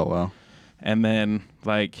is. Oh, wow. And then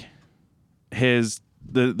like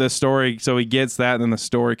the story, so he gets that, and then the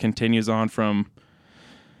story continues on from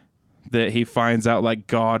that he finds out like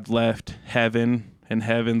God left heaven, and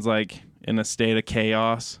heaven's like in a state of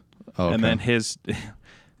chaos. Oh, okay. And then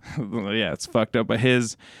Yeah, it's fucked up. But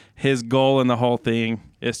his goal in the whole thing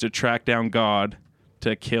is to track down God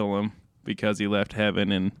to kill him because he left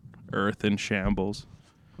heaven and earth in shambles.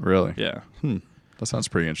 Really? Yeah. That sounds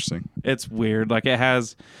pretty interesting. It's weird. Like it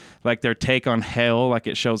has like their take on hell, like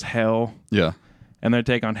it shows hell. Yeah. And their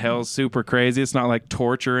take on hell is super crazy. It's not like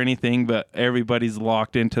torture or anything, but everybody's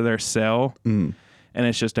locked into their cell. And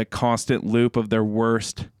it's just a constant loop of their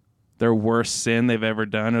worst sin they've ever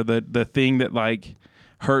done, or the thing that like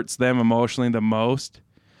hurts them emotionally the most.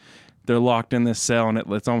 They're locked in this cell, and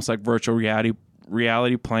it's almost like virtual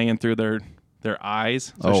reality playing through their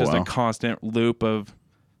eyes. So it's just a constant loop of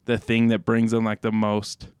the thing that brings them like the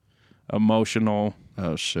most emotional.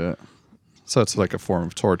 Oh shit. So it's like a form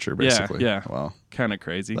of torture, basically. Yeah. Wow. Kind of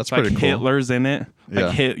crazy. That's it's like pretty cool. Hitler's in it.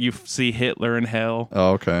 Like Yeah. you see Hitler in hell.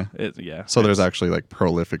 Oh, okay. So there's actually like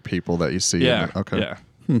prolific people that you see. Yeah. In there. Okay.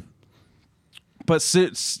 Yeah. But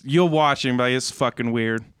you'll watch him, but it's fucking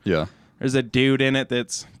weird. Yeah. There's a dude in it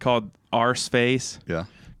that's called Arseface Yeah.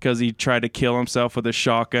 because he tried to kill himself with a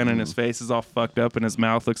shotgun and his face is all fucked up and his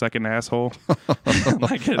mouth looks like an asshole.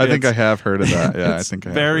 Like I think I have heard of that. Yeah, I think I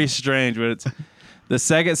have. Very strange, but it's the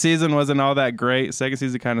second season wasn't all that great. Second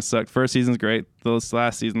season kind of sucked. First season's great. This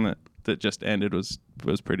last season that just ended was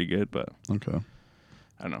pretty good, but Okay.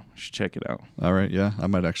 I don't know. You should check it out. All right. Yeah, I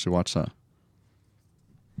might actually watch that.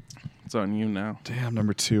 It's on you now. Damn,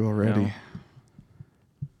 number 2 already. No.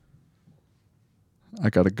 I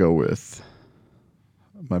got to go with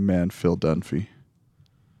my man Phil Dunphy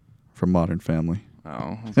from Modern Family. Oh,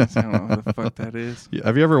 I was gonna say, I don't know who the fuck that is. Yeah,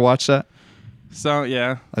 have you ever watched that? So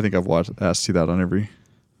yeah, I think I've asked you that on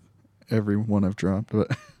every one I've dropped.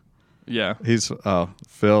 But yeah. he's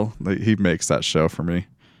Phil. He makes that show for me.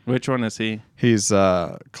 Which one is he? He's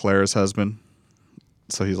Claire's husband.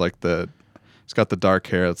 So he's like he's got the dark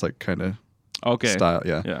hair. It's like kind of Okay. style.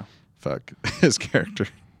 Yeah. Yeah. Fuck his character.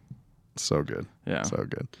 So good. Yeah. So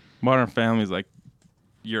good. Modern Family's like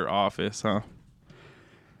your Office, huh?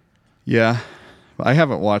 Yeah. I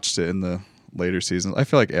haven't watched it in the later seasons. I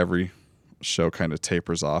feel like every show kind of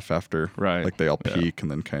tapers off after, Right. like they all Yeah. peak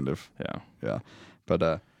and then kind of, Yeah. yeah.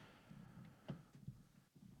 But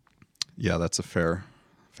yeah, that's a fair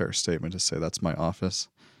statement to say that's my Office.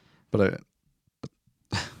 But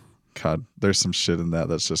God, there's some shit in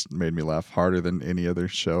that's just made me laugh harder than any other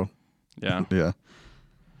show. Yeah. Yeah.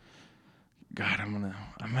 God,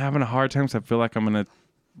 I'm having a hard time because I feel like I'm gonna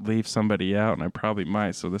leave somebody out, and I probably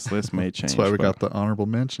might. So this list may change. That's why we but- got the honorable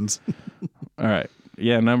mentions. All right.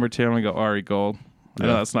 Yeah, number 2, I'm gonna go Ari Gold. I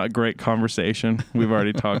know Yeah. that's not a great conversation. We've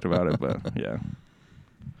already talked about it, but yeah.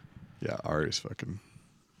 Yeah, Ari's fucking.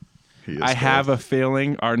 He is I have gold. a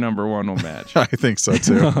feeling our number 1 will match. I think so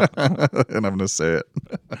too. And I'm going to say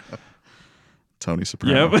it. Tony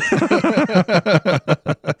Soprano. Yep.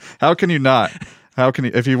 How can you not? How can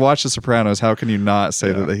you, if you watch The Sopranos, how can you not say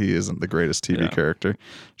Yeah. that he isn't the greatest TV Yeah. character?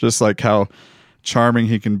 Just like how charming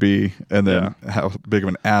he can be, and then how big of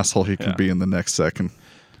an asshole he can Yeah. be in the next second.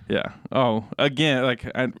 Yeah. Oh, again, like,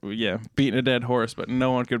 beating a dead horse, but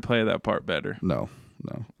no one could play that part better. No.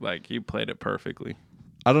 Like, he played it perfectly.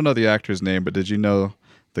 I don't know the actor's name, but did you know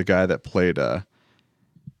the guy that played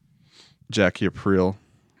Jackie Aprile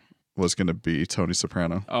was going to be Tony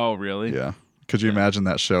Soprano? Oh, really? Yeah. Could you imagine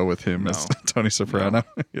that show with him as No. Tony Soprano?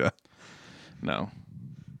 Yeah. No.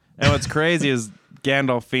 And what's crazy is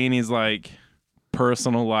Gandolfini's, like,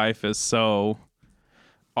 personal life is so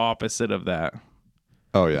opposite of that.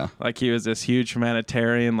 Oh, yeah. Like, he was this huge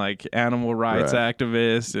humanitarian, like, animal rights Right.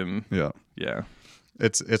 activist, and Yeah.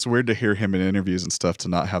 It's weird to hear him in interviews and stuff to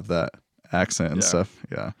not have that accent and Yeah. stuff.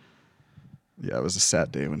 Yeah. Yeah, it was a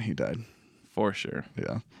sad day when he died. for sure.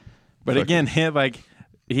 Yeah. But Fucking- again, him, like,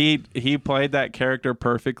 he played that character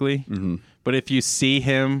perfectly. Mm-hmm. But if you see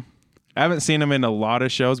him, I haven't seen him in a lot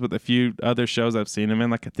of shows, but the few other shows I've seen him in,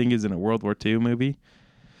 like, I think he's in a World War II movie.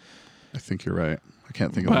 I think you're right. I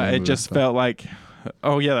can't think of the But name it of just but- felt like,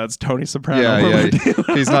 oh yeah, that's Tony Soprano. Yeah.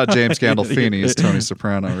 He's not James Gandolfini. He's Tony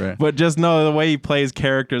Soprano, right? But just know the way he plays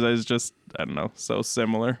characters is just, I don't know, so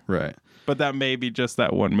similar. Right. But that may be just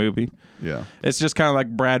that one movie. Yeah. It's just kind of like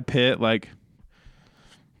Brad Pitt, like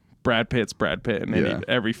Brad Pitt's Brad Pitt in Yeah.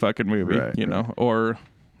 every fucking movie, Right, you know? Or,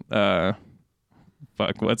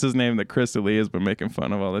 what's his name that Chris D'Elia has been making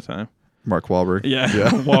fun of all the time? Mark Wahlberg. Yeah,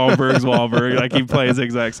 Wahlberg's Wahlberg. Like, he plays the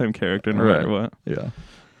exact same character no matter what. Yeah.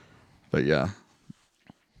 But yeah,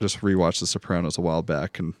 just rewatched The Sopranos a while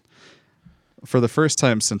back, and for the first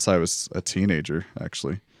time since I was a teenager,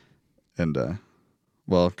 actually. And,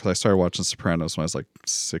 because I started watching Sopranos when I was like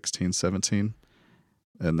 16, 17.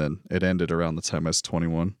 And then it ended around the time I was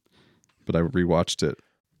 21. But I rewatched it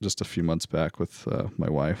just a few months back with my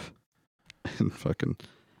wife. And fucking,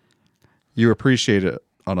 you appreciate it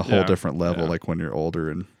on a whole Yeah, different level, yeah. like when you're older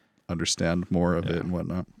and understand more of it and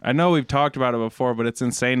whatnot. I know we've talked about it before, but it's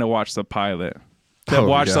insane to watch the pilot. To Oh,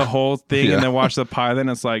 watch yeah. the whole thing Yeah. and then watch the pilot, and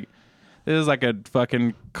it's like this is like a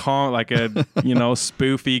fucking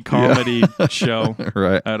spoofy comedy show.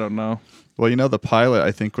 Right. I don't know. Well, the pilot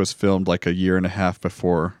I think was filmed like a year and a half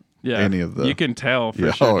before Yeah, any of the. you can tell for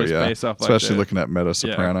yeah, sure just based off especially like looking at Meadow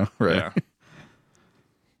Soprano, right? Yeah.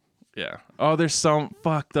 Yeah. Oh, there's some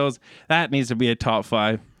fuck those. That needs to be a top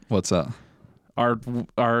 5. What's that?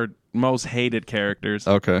 Our most hated characters.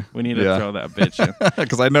 Okay, We need to throw that bitch in.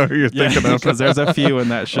 because I know who you're thinking of. because there's a few in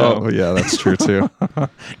that show. Oh yeah, that's true too.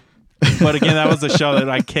 But again, that was the show that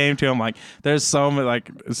I came to. I'm like, there's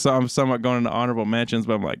I'm somewhat going into honorable mentions,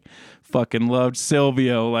 but I'm like, fucking loved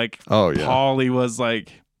Silvio. Like, Oh, yeah. Paulie was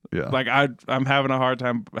like Yeah, I'm having a hard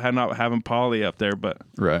time not having Paulie up there, but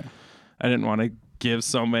right, I didn't want to give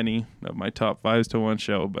so many of my top 5s to one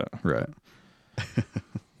show. But right.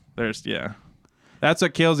 that's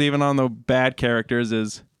what kills even on the bad characters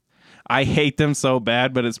is I hate them so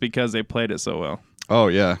bad, but it's because they played it so well. Oh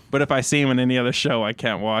yeah, But if I see them in any other show, I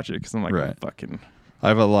can't watch it because I'm like, Right. fucking. I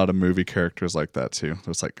have a lot of movie characters like that too.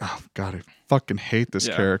 It's like, oh god, I fucking hate this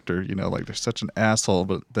Yeah. character. Like they're such an asshole,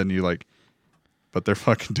 but then but they're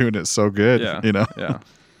fucking doing it so good. Yeah. You know, Yeah.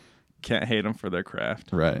 Can't hate them for their craft.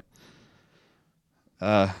 right.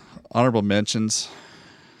 Honorable mentions.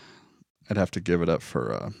 I'd have to give it up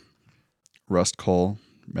for Rust Cole,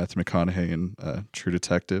 Matthew McConaughey in True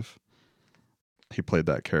Detective. He played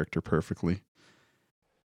that character perfectly.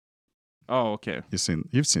 Oh, okay. You've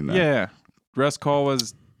seen that. Yeah. Russ Cole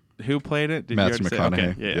was who played it? Did Matthew you already say?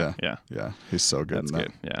 McConaughey. Okay. Yeah. Yeah. Yeah, he's so good That's in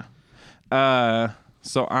that. good. Yeah.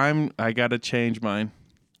 So I gotta change mine.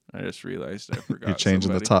 I just realized I forgot. You're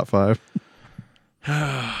changing the somebody. top 5.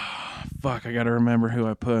 Fuck, I gotta remember who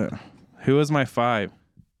I put. Who was my 5?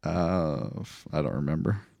 I don't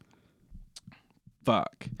remember.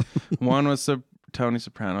 Fuck. 1 was Tony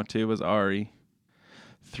Soprano. 2 was Ari.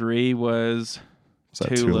 3 was Is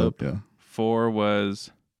that Tulip. Yeah. 4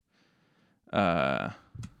 was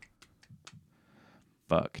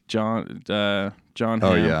John Hamm.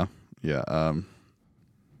 Oh yeah. Yeah.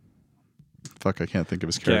 Fuck, I can't think of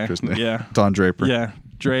his character's name. Yeah. Don Draper. Yeah.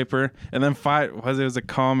 Draper. And then 5 was a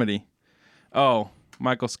comedy. Oh,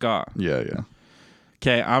 Michael Scott. Yeah, yeah.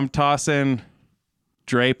 Okay, I'm tossing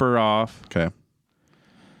Draper off, Okay.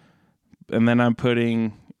 and then I'm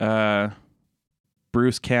putting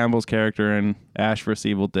Bruce Campbell's character in Ash vs.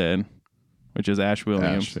 Evil Dead, which is Ash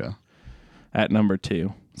Williams, Ash, yeah. at number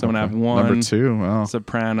 2. So I'm gonna have Okay. 1 Number 2. Wow.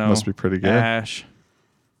 Soprano, Must be pretty good. Ash,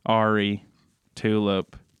 Ari,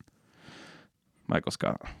 Tulip, Michael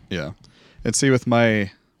Scott. Yeah. And see with my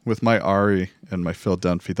Ari and my Phil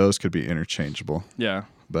Dunphy, those could be interchangeable, Yeah.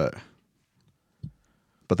 but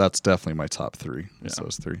that's definitely my top 3. It's Yeah.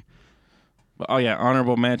 those 3. But, oh yeah,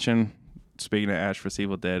 honorable mention. Speaking of Ash vs.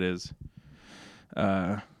 Evil Dead is,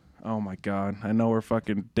 oh my god, I know we're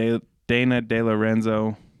fucking Dana De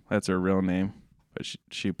Lorenzo. That's her real name, but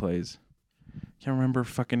she plays. Can't remember her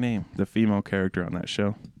fucking name. The female character on that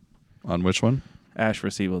show, On which one? Ash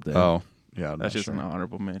vs. Evil Dead. Oh, yeah. I'm that's not just sure. an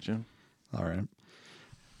honorable mention. All right.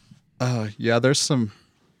 Yeah, there's some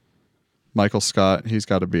Michael Scott. He's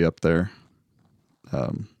got to be up there.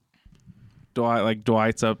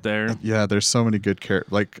 Dwight's up there. Yeah, there's so many good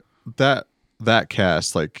characters. Like that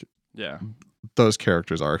cast, like Yeah, those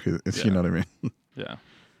characters are who, if Yeah. you know what I yeah,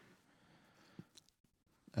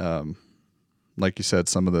 mean. Like you said,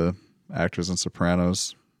 some of the actors in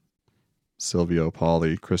Sopranos, Silvio,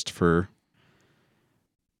 Paulie, Christopher.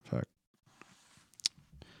 Fuck.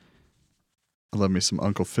 I love me some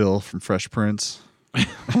Uncle Phil from Fresh Prince.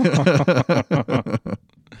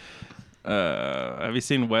 Have you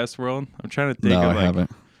seen Westworld? I'm trying to think No, of I like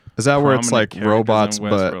haven't. Is that where it's prominent like characters robots, in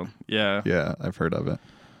but Westworld. Yeah. yeah, I've heard of it.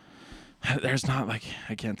 There's not like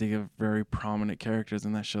I can't think of very prominent characters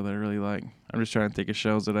in that show that I really like. I'm just trying to think of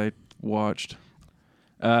shows that I watched.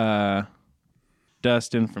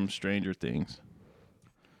 Dustin from Stranger Things.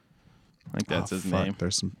 I think that's Oh, his fuck, name.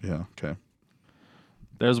 There's some, yeah, okay.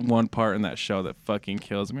 There's one part in that show that fucking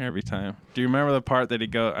kills me every time. Do you remember the part that I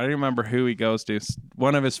don't remember who he goes to.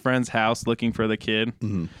 One of his friend's house looking for the kid,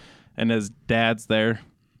 and his dad's there.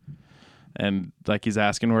 And like he's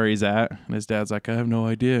asking where he's at, and his dad's like, I have no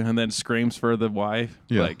idea, and then screams for the wife,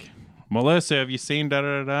 Yeah. like, Melissa, have you seen da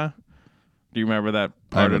da da da? Do you remember that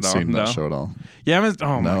I part haven't at all? seen that No? show at all. Yeah,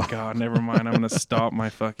 oh No. my god, never mind. I'm gonna stop my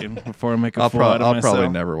fucking before I make a I'll, fool out of I'll myself.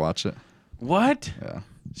 probably never watch it. What? Yeah.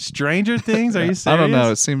 Stranger Things? Are you serious? I don't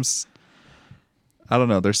know. It seems, I don't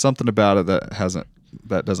know. There's something about it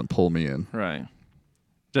that doesn't pull me in. Right.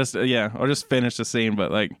 Just or just finish the scene.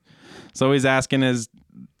 But like, so he's asking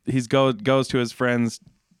goes to his friend's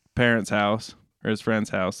parents' house or his friend's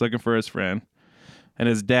house looking for his friend, and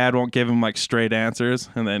his dad won't give him like straight answers.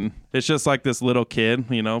 And then it's just like this little kid,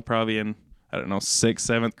 probably in, I don't know, 6th,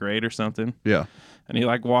 7th grade or something. Yeah. And he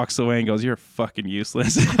like walks away and goes, "You're fucking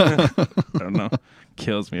useless." I don't know.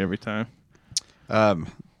 Kills me every time.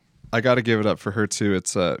 I got to give it up for her too.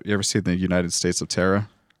 It's you ever seen The United States of Tara?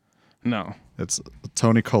 No. It's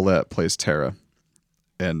Toni Collette plays Tara,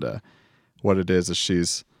 and what it is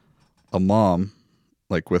she's a mom,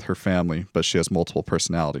 like with her family, but she has multiple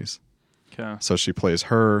personalities. Okay. So she plays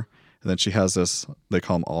her, and then she has this. They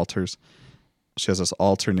call them alters. She has this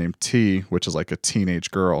alter named T, which is like a teenage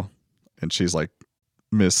girl, and she's like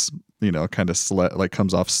Miss, kind of like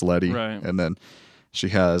comes off slutty, Right. And then she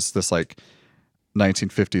has this like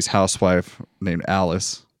 1950s housewife named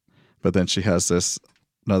Alice, but then she has this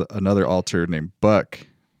another alter named Buck,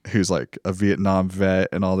 who's like a Vietnam vet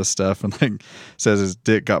and all this stuff, and like says his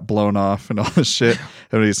dick got blown off and all this shit,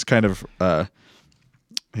 and he's kind of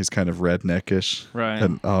redneckish, Right.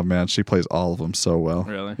 And oh man, she plays all of them so well.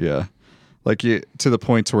 Really? Yeah, like to the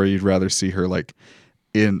point to where you'd rather see her like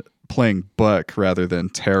in playing Buck rather than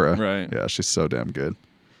Tara. Right. Yeah, she's so damn good.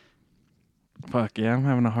 Fuck yeah, I'm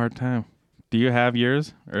having a hard time. Do you have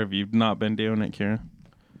yours, or have you not been doing it, Kieran?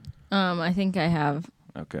 I think I have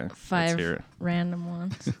Okay. Let's 5 hear it. random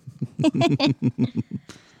ones.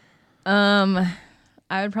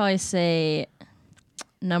 I would probably say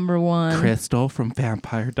number 1. Crystal from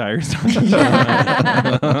Vampire Diaries.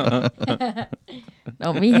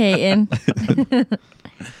 Don't be hating.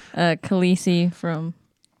 Khaleesi from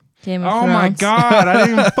Game of Oh Thrones. my god! I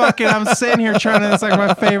didn't even I'm sitting here trying to. It's like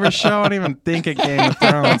my favorite show. I didn't even think of Game of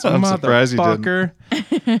Thrones. I'm surprised you didn't.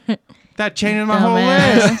 Motherfucker. That changes my whole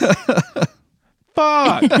Dumbass. list.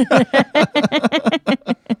 Fuck.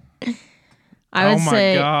 I would oh my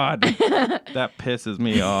say god. That pisses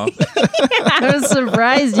me off. I was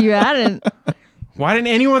surprised you hadn't. Why didn't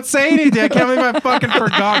anyone say anything? I can't believe I fucking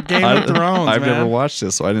forgot Game of Thrones. I've man. never watched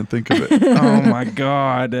this, so I didn't think of it. Oh my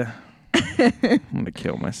god. I'm gonna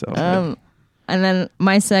kill myself. And then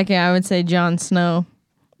my second, I would say Jon Snow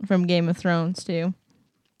from Game of Thrones too.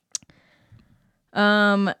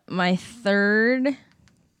 My third,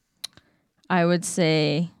 I would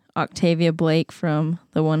say Octavia Blake from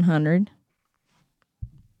The 100.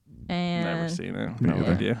 And Never seen it. Me No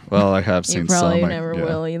either. idea. Well, I have you seen probably some. never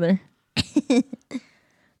will either.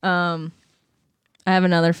 I have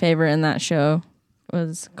another favorite in that show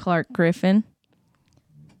was Clark Griffin.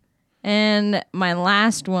 And my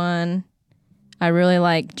last one, I really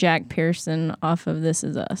like Jack Pearson off of This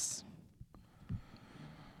Is Us.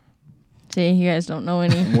 See, you guys don't know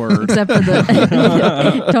any Word. except for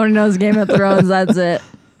the Tony knows Game of Thrones. That's it.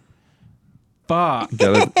 Fuck. You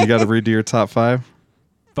gotta redo your top 5.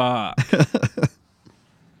 Fuck.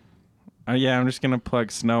 Yeah, I'm just gonna plug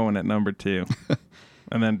Snow in at number 2,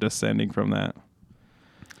 and then descending from that.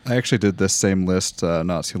 I actually did this same list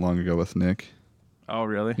not too long ago with Nick. Oh,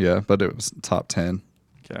 really? Yeah, but it was top 10.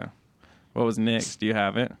 Okay. What was Nick's? Do you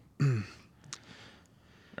have it?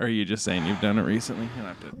 Or are you just saying you've done it recently? You don't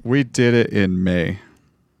have to. We did it in May.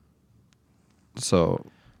 So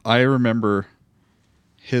I remember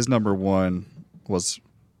his number 1 was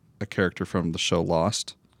a character from the show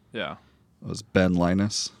Lost. Yeah. It was Ben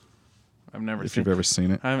Linus. I've never If seen. you've ever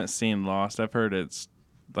seen it. I haven't seen Lost. I've heard it's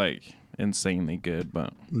like insanely good,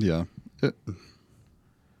 but Yeah.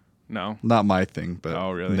 no. Not my thing, but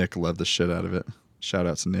Oh, really? Nick loved the shit out of it. Shout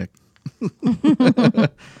out to Nick.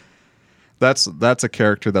 That's a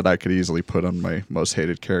character that I could easily put on my most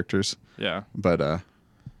hated characters. Yeah. But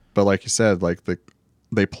like you said, like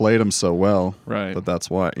they played him so well, Right. But that's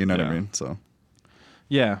why, you know what I Yeah. mean? So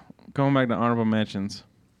Yeah. Going back to honorable mentions.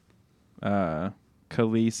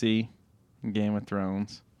 Khaleesi, Game of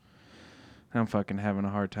Thrones. I'm fucking having a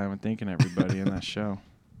hard time with thinking everybody in that show.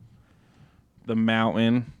 The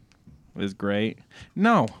Mountain is great.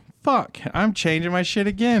 No, fuck. I'm changing my shit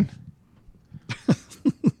again.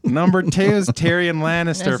 Number 2 is Tyrion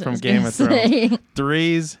Lannister That's what I from was Game gonna of Thrones. say.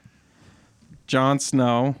 3's Jon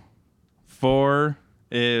Snow. 4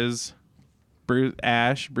 is Bruce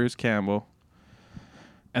Campbell.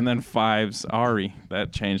 And then 5's Ari.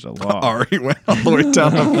 That changed a lot. Ari went all the way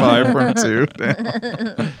down to 5 from 2.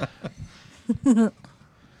 Damn.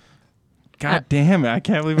 God damn it. I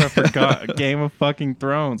can't believe I forgot Game of fucking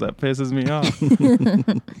Thrones. That pisses me off.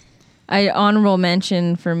 Honorable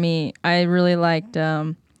mention for me, I really liked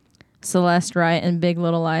Celeste Wright in Big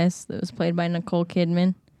Little Lies that was played by Nicole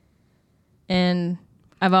Kidman. And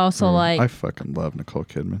I've also I liked... fucking love Nicole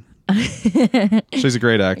Kidman. She's a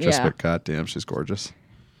great actress, Yeah. but goddamn, she's gorgeous.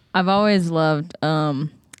 I've always loved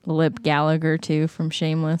Lip Gallagher too from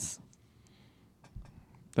Shameless.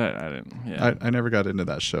 That I didn't. Yeah, I never got into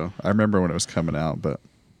that show. I remember when it was coming out, but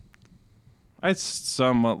I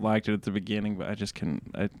somewhat liked it at the beginning, but I just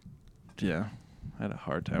couldn't. I had a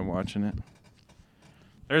hard time watching it.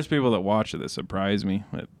 There's people that watch it that surprise me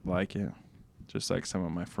that like it, just like some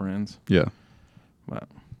of my friends. yeah. But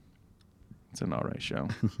it's an alright show.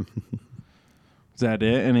 Is that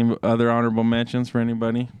it? Any other honorable mentions for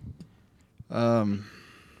anybody? No.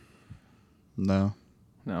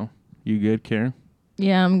 No. You good, Karen?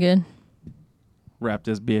 Yeah, I'm good. Wrap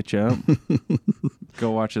this bitch up.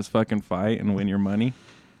 Go watch this fucking fight and win your money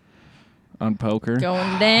on poker.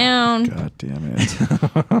 Going down. God damn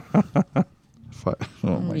it.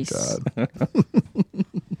 Oh my Nice. God.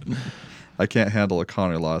 I can't handle a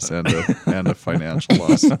Connor loss and a financial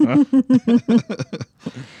loss.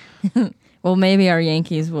 Well, maybe our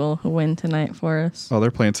Yankees will win tonight for us. Oh, they're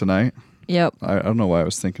playing tonight? Yep. I don't know why I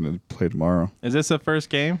was thinking it'd play tomorrow. Is this the first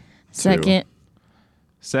game? Second.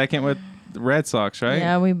 Second with the Red Sox, right?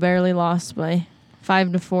 Yeah, we barely lost by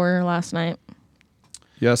 5-4 last night.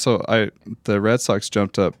 Yeah, so the Red Sox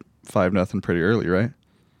jumped up 5-0 pretty early, right?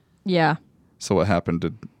 Yeah. So what happened?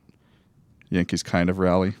 Did Yankees kind of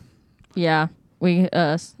rally? Yeah. We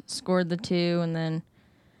scored the 2, and then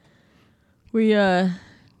we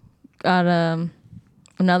got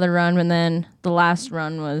another run, and then the last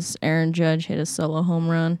run was Aaron Judge hit a solo home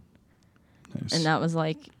run, Nice. and that was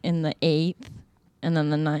like in the 8th, and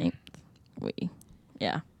then the 9th.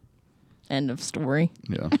 End of story.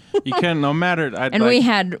 Yeah. You can no matter. And we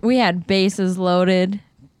had bases loaded,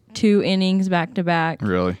 2 innings back to back,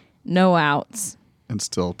 Really? no outs. And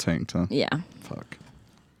still tanked, huh? Yeah. Fuck.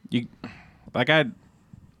 you like I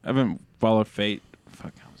haven't followed Fate.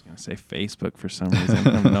 Fuck, I was gonna say Facebook for some reason.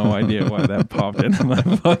 I have no idea why that popped into my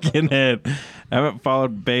fucking head. I haven't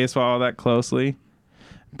followed baseball that closely,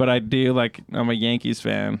 but I do. Like, I'm a Yankees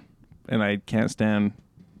fan, and I can't stand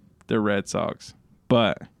the Red Sox.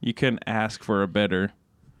 But you couldn't ask for a better.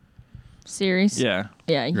 Series? Yeah,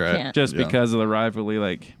 Yeah, you Right. can't. just Yeah. because of the rivalry.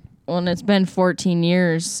 Like, Well, and it's been 14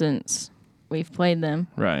 years since we've played them.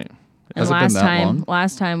 right. And Has it been that long?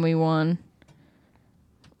 last time we won.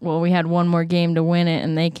 Well, we had one more game to win it,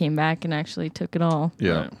 and they came back and actually took it all.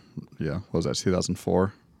 Yeah. Right. Yeah. What was that,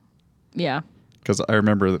 2004? Yeah. Because I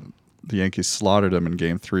remember the Yankees slaughtered them in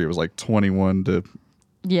Game 3. It was like 21 to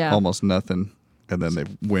Yeah. almost nothing. And then they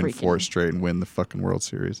win Freaking- 4 straight and win the fucking World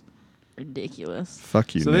Series. Ridiculous.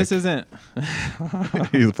 Fuck you, So Nick. this isn't.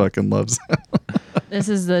 He fucking loves that. This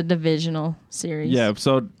is the divisional series. Yeah.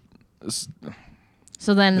 So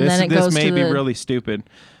So then this it goes may to be the really stupid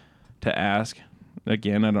to ask.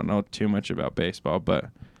 Again, I don't know too much about baseball, but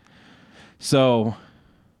so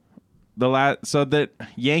so that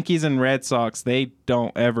Yankees and Red Sox, they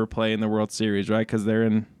don't ever play in the World Series, right? Because they're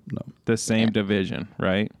in No. the same Yeah. division,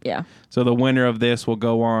 right? Yeah. So the winner of this will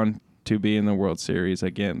go on to be in the World Series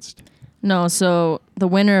against. No, so the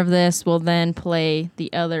winner of this will then play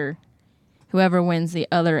whoever wins the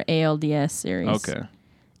other ALDS series. Okay.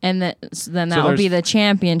 And then So that will be there's- the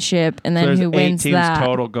championship, and So then there's who 8 wins teams that?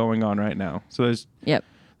 total going on right now. So Yep.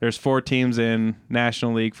 there's 4 teams in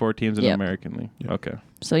National League, 4 teams in Yep. American League. Yep. Okay.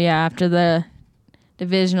 So yeah, after the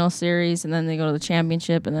divisional series, and then they go to the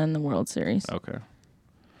championship, and then the World Series. Okay.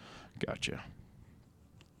 Gotcha.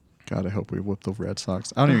 God, I hope we whoop the Red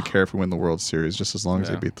Sox. I don't even care if we win the World Series, just as long as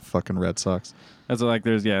they Yeah. beat the fucking Red Sox. That's like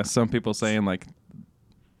there's some people saying like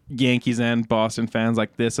Yankees and Boston fans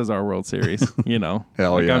like this is our World Series, you know.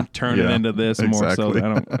 Hell like yeah. I'm turning Yeah, into this more so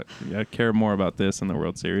exactly. I care more about this than the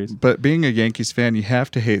World Series. But being a Yankees fan, you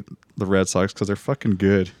have to hate the Red Sox because they're fucking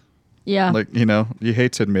good. Yeah. Like, you know, you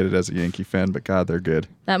hate to admit it as a Yankee fan, but God, they're good.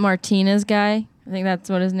 That Martinez guy, I think that's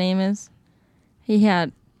what his name is.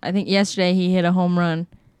 I think yesterday he hit a home run.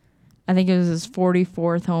 I think it was his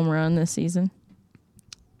 44th home run this season.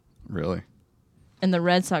 Really. And the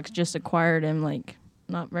Red Sox just acquired him like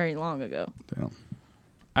not very long ago. Damn.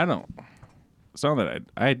 I don't. It's not that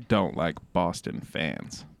I don't like Boston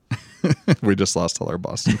fans. We just lost all our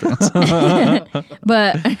Boston fans.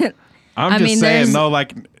 But I'm I just mean, saying, there's- no,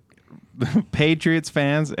 like Patriots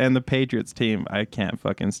fans and the Patriots team, I can't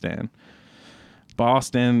fucking stand.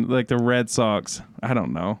 Boston, like the Red Sox, I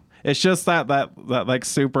don't know. It's just that like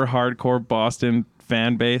super hardcore Boston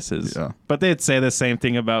fan bases. Yeah. But they'd say the same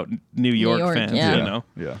thing about New York fans, yeah. you know.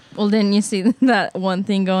 Yeah. well, didn't you see that one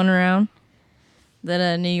thing going around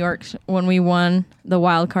that New York when we won the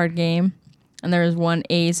wild card game, and there was one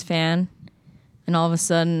A's fan, and all of a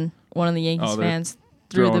sudden one of the Yankees Oh, they're fans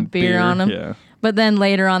threw the Throwing beer on him. Yeah. But then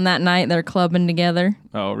later on that night they're clubbing together.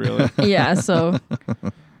 Oh, really? Yeah, so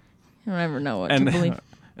you don't ever know what to believe.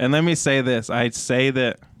 And let me say this. I say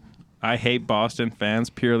that I hate Boston fans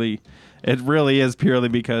purely. It really is purely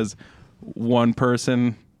because one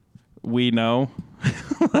person we know,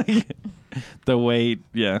 like the way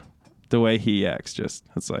he acts, just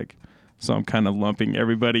it's like. So I'm kind of lumping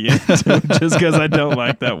everybody into it just because I don't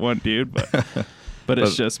like that one dude, but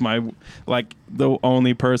it's just my like the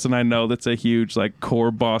only person I know that's a huge like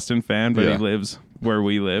core Boston fan, but he lives where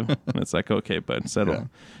we live. And it's like, okay, bud, settle. Yeah.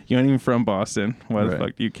 You ain't even from Boston. Why the Right.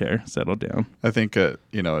 fuck do you care? Settle down. I think I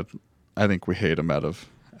think we hate them out of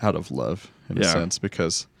love in a Yeah. sense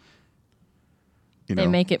because They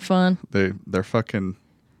make it fun. they're fucking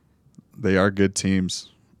they are good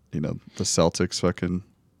teams. The Celtics fucking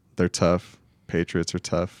they're tough. Patriots are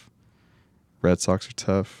tough. Red Sox are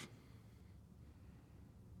tough.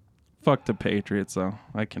 Fuck the Patriots though.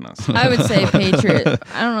 I cannot. I would say Patriot.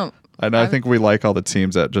 I don't know. I know. I think we like all the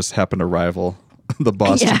teams that just happen to rival the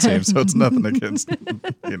Boston Yeah. team, so it's nothing against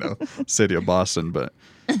city of Boston, but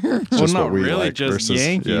it's Well, just not what we really. like Just versus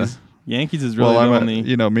Yankees. Yeah. Yankees is really Well, the I'm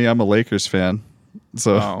only. me. I'm a Lakers fan,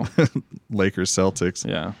 so Oh. Lakers Celtics,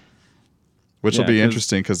 Yeah. which will Yeah, be 'cause-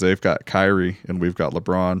 interesting because they've got Kyrie and we've got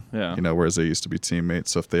LeBron. Yeah. Whereas they used to be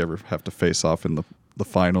teammates. So if they ever have to face off in the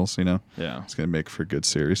finals, Yeah. it's gonna make for a good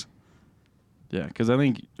series. Yeah, because I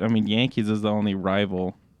mean, Yankees is the only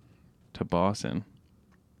rival to Boston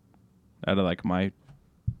out of like my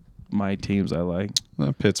teams I like.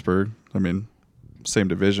 Pittsburgh, same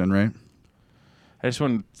division, right? I just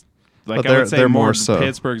want like But I would say they're more more so.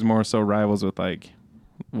 Pittsburgh's more so rivals with like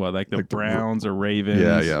the Like the Browns or Ravens.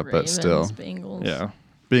 Yeah, but Ravens, still. Bengals. Yeah.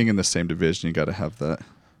 Being in the same division, you got to have that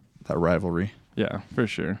rivalry. Yeah, for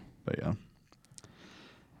sure. But yeah,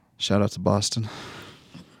 shout out to Boston.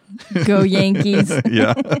 Go Yankees.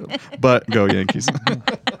 Yeah, but go Yankees.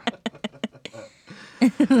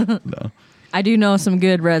 No. I do know some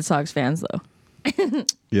good Red Sox fans though.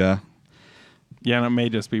 Yeah, Yeah, and it may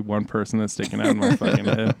just be one person that's sticking out in my fucking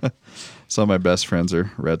head. some of my best friends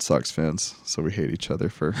are Red Sox fans, so we hate each other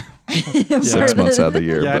for Yeah. 6 months out of the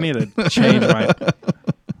year. Yeah, I but need to change my.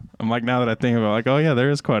 I'm like, now that I think about it, like, oh yeah, there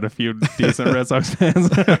is quite a few decent Red Sox fans.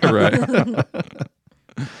 right.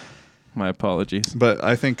 My apologies. But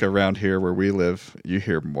I think around here where we live, you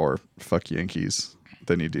hear more "fuck Yankees"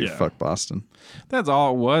 than you do Yeah. "fuck Boston." That's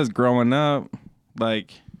all it was growing up.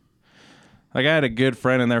 Like I had a good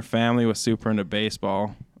friend and their family was super into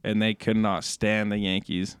baseball and they could not stand the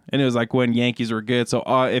Yankees. And it was like when Yankees were good. So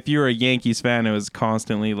if you were a Yankees fan, it was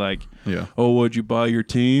constantly like, Yeah. oh, would you buy your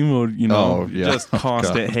team? Or, Oh, yeah. just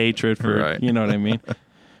constant God. hatred for, Right. you know what I mean?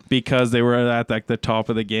 Because they were at like the top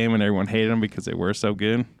of the game and everyone hated them because they were so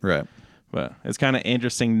good. Right. But it's kind of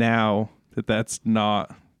interesting now that that's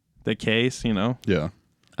not the case, Yeah.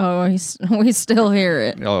 Oh, we still hear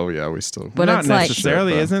it. Oh yeah. We still. But not it's like-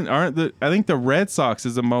 necessarily, Shit, I think the Red Sox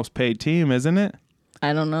is the most paid team, isn't it?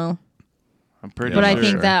 I don't know. I'm pretty But Yeah, I sure.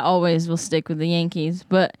 think sure. that always will stick with the Yankees.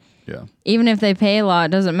 But Yeah. even if they pay a lot,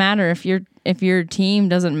 it doesn't matter if your team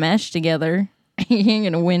doesn't mesh together. You ain't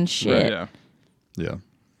gonna win shit. Yeah. Yeah.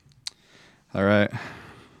 All right.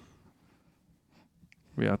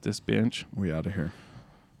 We out this bench. We out of here.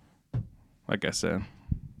 Like I said,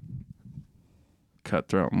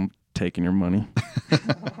 cutthroat and taking your money.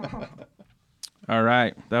 All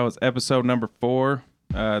right. That was episode number 4.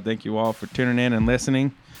 Thank you all for tuning in and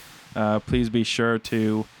listening. Please be sure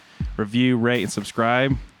to review, rate, and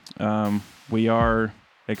subscribe. We are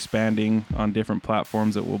expanding on different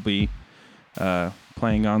platforms that we'll be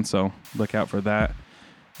playing on, so look out for that.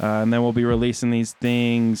 And then we'll be releasing these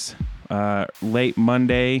things late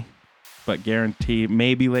Monday, but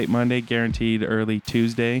maybe late Monday, guaranteed early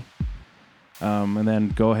Tuesday. And then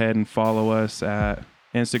go ahead and follow us at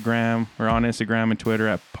Instagram or on Instagram and Twitter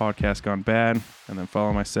at Podcast Gone Bad. And then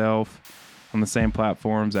follow myself on the same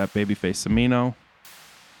platforms at Babyface Samino.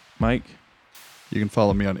 Mike? You can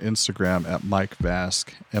follow me on Instagram at Mike Vask,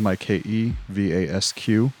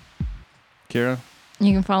 MikeVasq. Kira?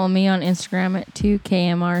 You can follow me on Instagram at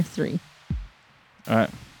 2KMR3. All right.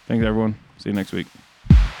 Thanks, everyone. See you next week.